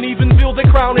didn't even feel the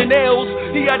crown and nails.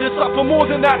 He had to suffer more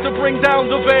than that to bring down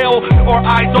the veil. Our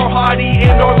eyes are hardy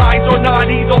and our lives are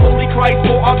naughty. The Holy Christ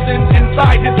bore our sins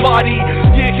inside his body.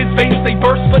 Yeah, his veins they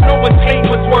burst, but no one's pain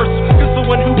was worse, cause the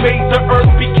one who made the earth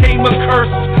became a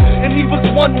curse. And he was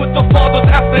one with the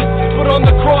Father's essence, but on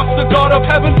the cross the God of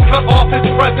heaven cut off his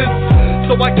presence.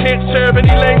 So I can't share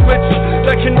any language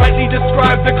that can rightly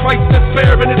describe the Christ's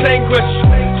despair and his anguish.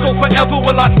 So forever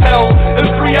will I tell, in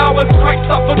 3 hours Christ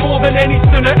suffered more than any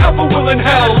sinner ever will in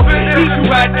hell. He who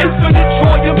had infinite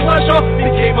joy and pleasure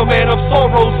became a man of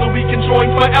sorrow so we can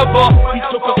join forever. He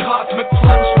took a cosmic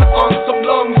plunge with awesome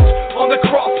lungs. On the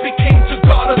cross became to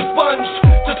God a sponge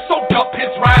to soak up his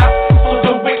wrath, so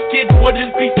the wicked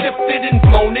wouldn't be sifted and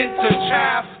blown into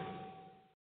chaff.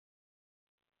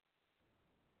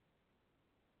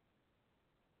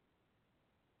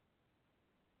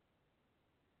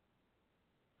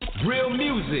 Real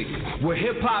music, where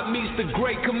hip-hop meets the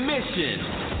Great Commission.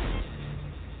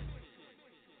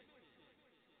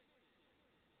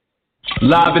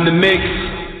 Live in the mix,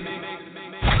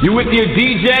 You with your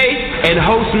DJ and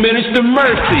host, Minister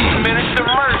Mercy.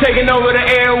 Taking over the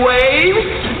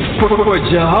airwaves for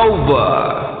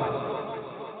Jehovah.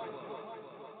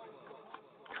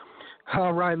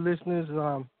 All right, listeners,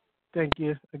 thank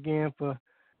you again for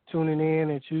tuning in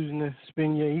and choosing to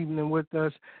spend your evening with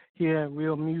us here at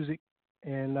Real Music.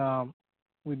 And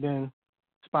we've been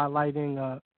spotlighting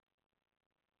a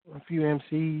few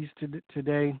Emcees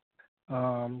today.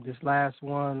 This last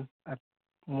one, I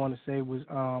want to say, was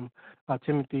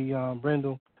Timothy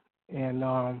Brindle.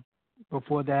 And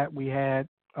before that, we had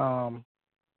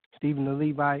Stephen the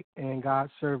Levite and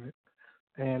God's Servant.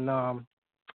 And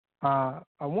I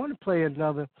want to play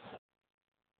another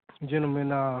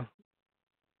gentleman,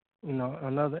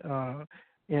 another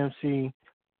MC.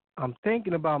 I'm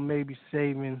thinking about maybe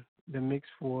saving the mix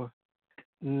for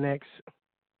next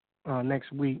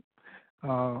week.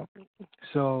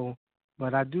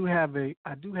 But I do have one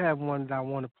that I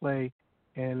want to play,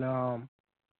 and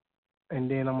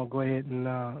then I'm gonna go ahead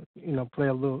and play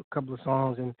a couple of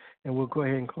songs, and we'll go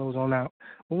ahead and close on out.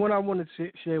 But what I want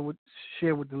to share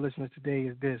with the listeners today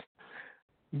is this: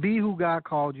 be who God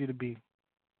called you to be.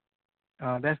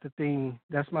 That's the theme.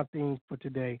 That's my theme for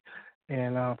today,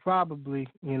 and probably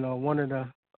one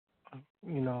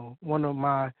of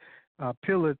my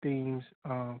pillar themes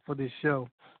for this show,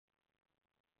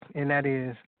 and that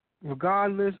is,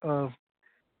 regardless of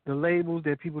the labels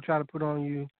that people try to put on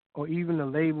you, or even the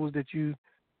labels that you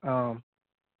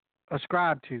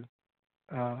ascribe to,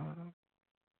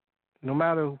 no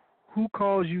matter who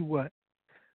calls you what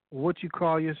you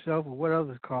call yourself or what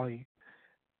others call you,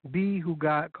 be who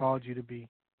God called you to be.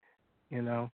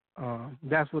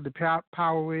 That's what the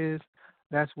power is.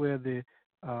 That's where the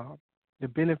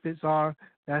benefits are.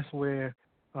 That's where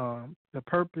the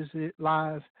purpose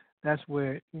lies. That's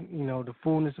where the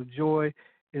fullness of joy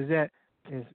is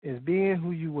being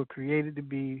who you were created to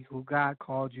be, who God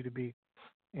called you to be.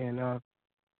 And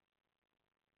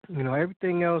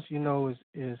everything else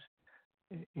is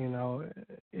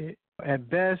at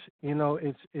best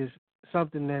it's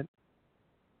something that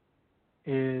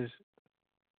is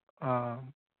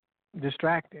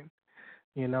distracting.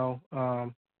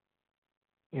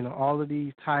 All of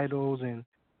these titles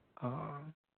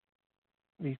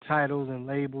and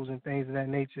labels and things of that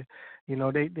nature,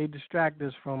 they distract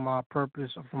us from our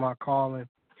purpose or from our calling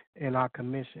and our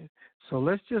commission. So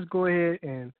let's just go ahead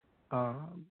and,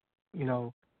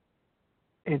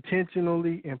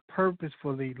 intentionally and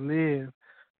purposefully live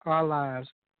our lives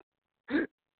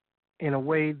in a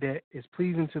way that is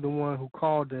pleasing to the one who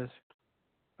called us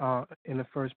in the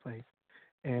first place.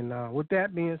 And with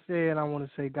that being said, I want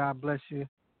to say God bless you,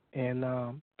 and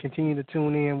continue to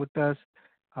tune in with us.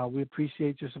 We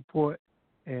appreciate your support,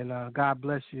 and God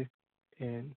bless you,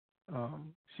 and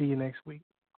see you next week.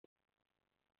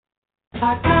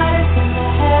 Our God is in the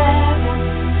heavens.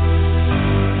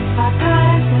 Our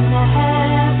God is in the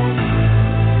heavens.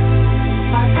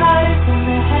 Our God is in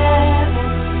the heavens.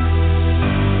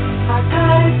 Our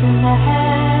God is in the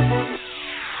heavens.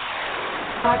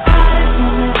 Our God is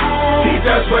in the heavens. He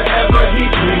does whatever he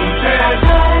pleases. Our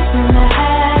God is in the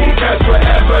heavens. He does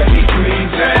whatever he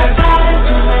pleases. Our God is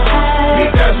in the heavens. He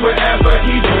does whatever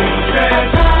he pleases.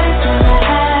 Our God is in the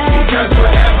heavens. He does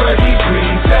whatever he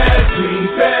pleases.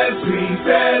 Pleases,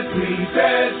 pleases,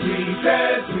 pleases,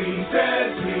 pleases,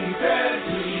 pleases, pleases,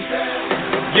 pleases.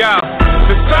 Yeah,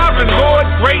 the sovereign Lord,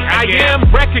 great I am,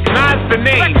 recognize the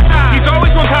name. He's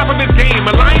always on top of his game,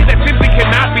 a lion that simply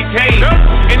cannot be tamed.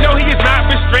 And no, he is not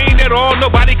restrained at all,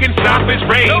 nobody can stop his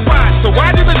reign. So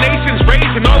why do the nations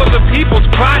rage and all of the peoples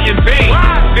plot in vain?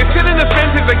 They're sitting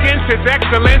offenses against his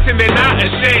excellence and they're not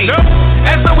ashamed.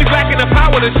 As though he's lacking the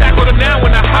power to shackle them down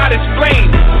when the hottest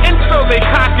flame. And so they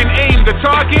cock and aim, the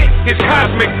target is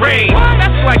cosmic brain.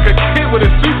 That's like a kid with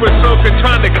a super soaker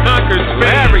trying to conquer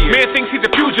Spain. Man thinks he's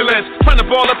a pugilist, trying to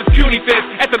ball up the puny fist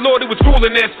at the Lord who was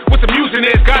ruling this. What's amusing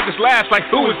is God just laughs like,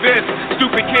 who is this?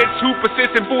 Stupid kids who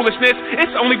persist in foolishness.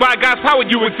 It's only by God's power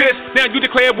you exist. Now you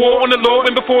declare war on the Lord,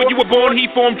 and before you were born he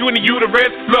formed you in the uterus.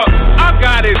 Look, our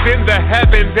God is in the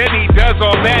heavens and he does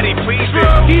all that he pleases.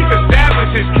 He's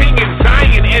established his king in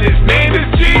Zion and his name is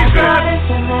Jesus. Our God is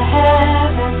in the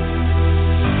heavens.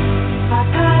 Our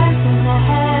God is in the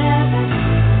heavens.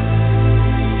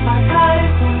 Our God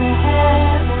is in the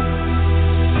heavens.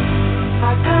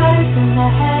 Our God is in the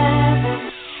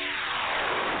heavens.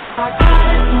 Our God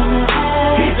is in the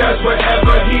heavens. He does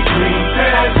whatever he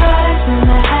pleases. Our God is in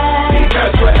the heavens. He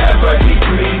does whatever he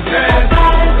pleases. Our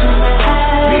God is in the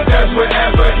heavens. He does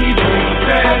whatever he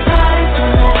pleases. Our God is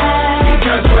in the heavens. He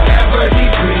does whatever he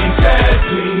pleases.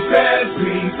 Pleases,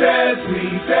 pleases,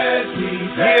 pleases,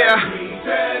 pleases. Yeah.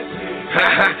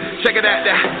 Check it out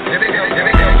now.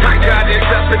 My God is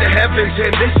up in the heavens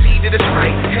and this seed at his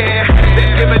right hand.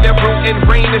 That's given the root and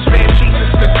reign is man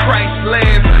Jesus the Christ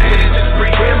land. It is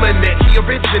preeminent, he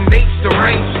originates the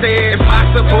right stand.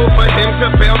 Impossible for him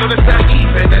to fail, no there's not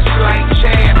even a slight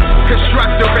chance.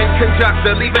 Constructor and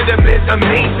conductor, leaving them in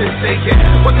amazing saying,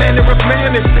 what manner of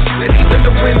man is this that even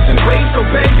the winds and waves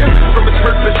obey him? From his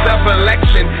purpose of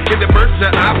election, in the birth to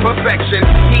our perfection,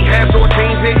 he has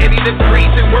ordained it and he decrees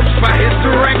and works by his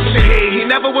direction. He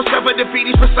never will suffer defeat,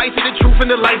 he's precisely the truth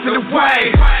and the life and the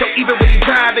way. So even when he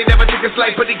died, they never took his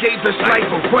life, but he gave his life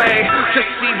away. Just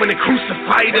see when they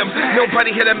crucified him,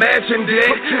 nobody had imagined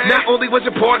it. Not only was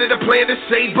it part of the plan to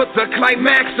save, but the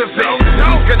climax of it.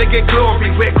 He's gonna get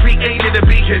glory, we're created to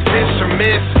be his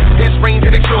instruments. His reign is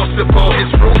inexhaustible,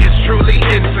 his rule is truly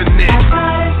infinite.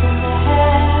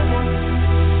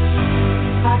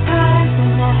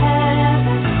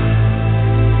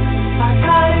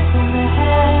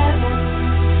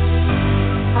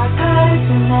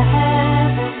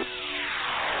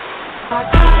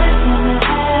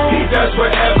 He does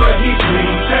whatever he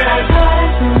pleases.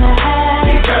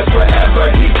 He does whatever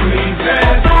he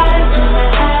pleases.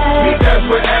 He does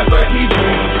whatever he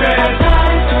pleases.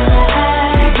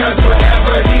 He does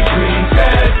whatever he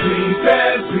pleases.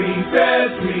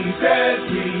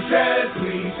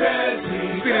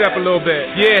 Speed it up a little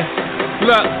bit. Yeah.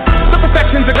 Look. The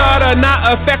perfections of God are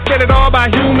not affected at all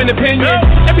by human opinion.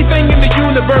 Everything in the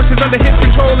universe is under his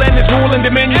control and his rule and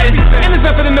dominion. And there's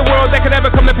nothing in the world that could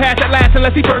ever come to pass at last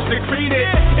unless he first decreed it.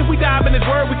 If we dive in his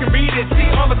word, we can read it, see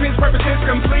all of his purposes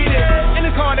completed. And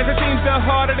as hard as it seems, the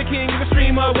heart of the king is a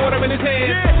stream of water in his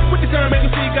hands. With discernment,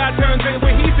 you see God turns in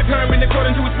where he's determined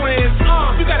according to his plans.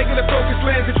 You gotta get a focused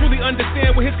lens to truly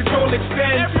understand where his control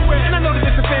extends. And I know that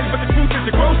this offends, but the truth is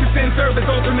the grossest sin serves as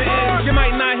ultimate end. You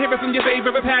might not hear it from your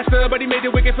favorite pastor, but he made it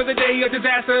wicked for the day of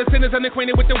disaster. Sinners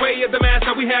unacquainted with the way of the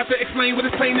master. We have to explain what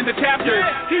is plain in the chapter.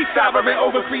 He's sovereign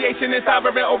over creation and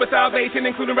sovereign over salvation,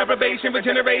 including reprobation,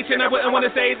 regeneration. I wouldn't want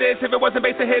to say this if it wasn't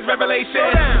based on his revelation.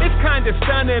 It's kind of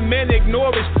stunning. Men ignore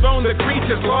his throne. The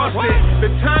creatures lost it. The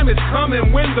time is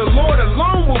coming when the Lord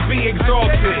alone will be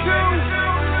exalted.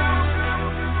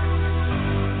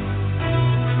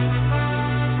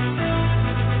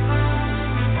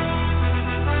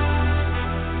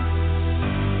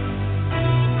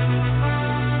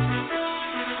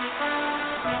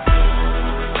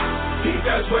 He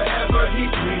does whatever he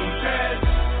pleases.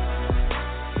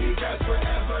 He does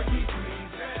whatever he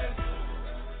pleases.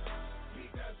 He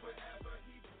does whatever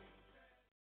he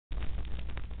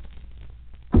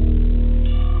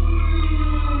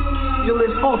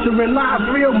Evangelist altering lives,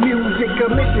 real music,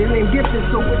 commissioned and gifted,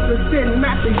 so it's a sin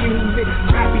not to use it.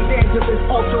 R.E.A.L evangelist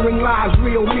altering lives,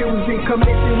 real music,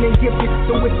 commissioned and gifted,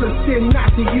 so it's a sin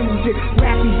not to use it.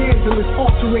 R.E.A.L evangelist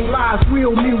altering lives,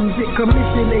 real music,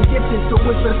 commissioned and gifted, so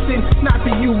it's a sin not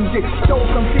to use it. Don't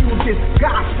confuse this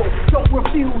gospel, don't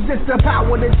refuse it's the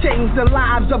power to change the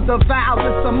lives of the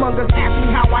vilest among us. Ask me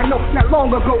how I know. Not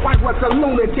long ago I was a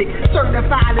lunatic,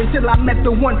 certified until I met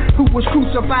the one who was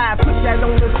crucified. Put that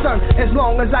on the sun. As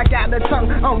long as I got a tongue,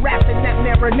 I'm rapping that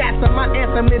Maranatha, my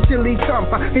anthem until he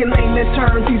comes. In layman's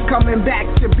terms, he's coming back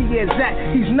to be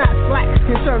exact. He's not slack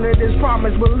concerning his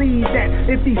promise. Believe that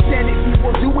if he said it, he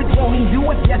will do it. Won't he do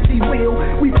it? Yes, he will.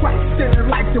 We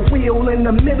Christ-centered like the wheel in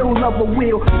the middle of a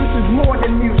wheel. This is more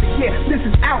than music, yeah. This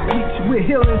is outreach. We're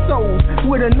healing souls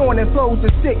with anointing flows to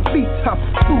sick beats.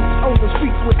 Boots on the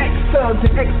streets with ex-thugs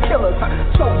and ex-killers.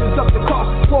 Soldiers of the cross,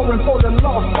 warring for the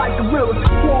lost like gorillas.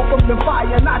 War from the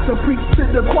fire, not to preach to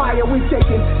the choir. We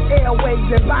taking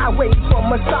airways and byways for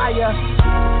Messiah.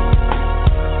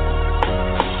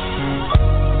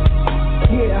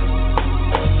 Yeah.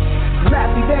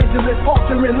 Rap evangelist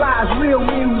altering lives, real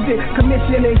music,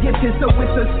 commissioned and gifted, so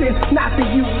it's a sin not to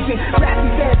use it. Rap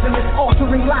evangelist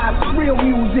altering lives, real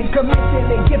music,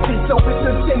 commissioned and gifted, so it's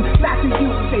a sin not to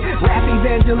use it. Rap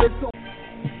evangelist.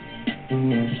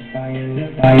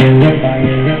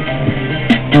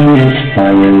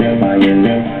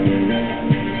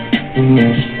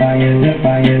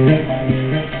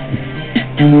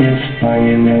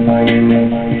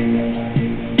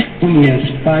 We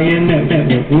Inspire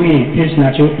Network. It's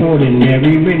not your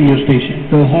ordinary radio station.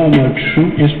 The home of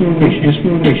true inspiration.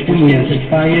 We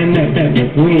Inspire Network.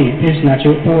 It's not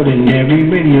your ordinary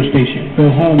radio station. The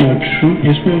home of true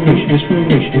inspiration. We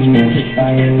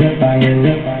Inspire Network.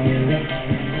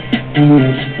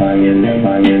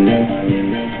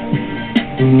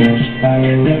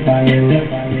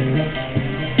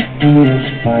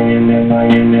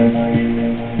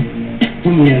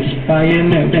 We Inspire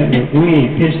Network.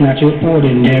 It's not your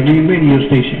ordinary radio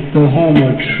station. The home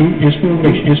of true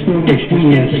inspiration.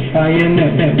 We Inspire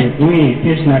Network.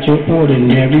 It's not your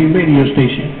ordinary radio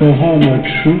station. The home of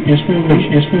true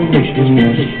inspiration.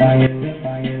 We Inspire Network.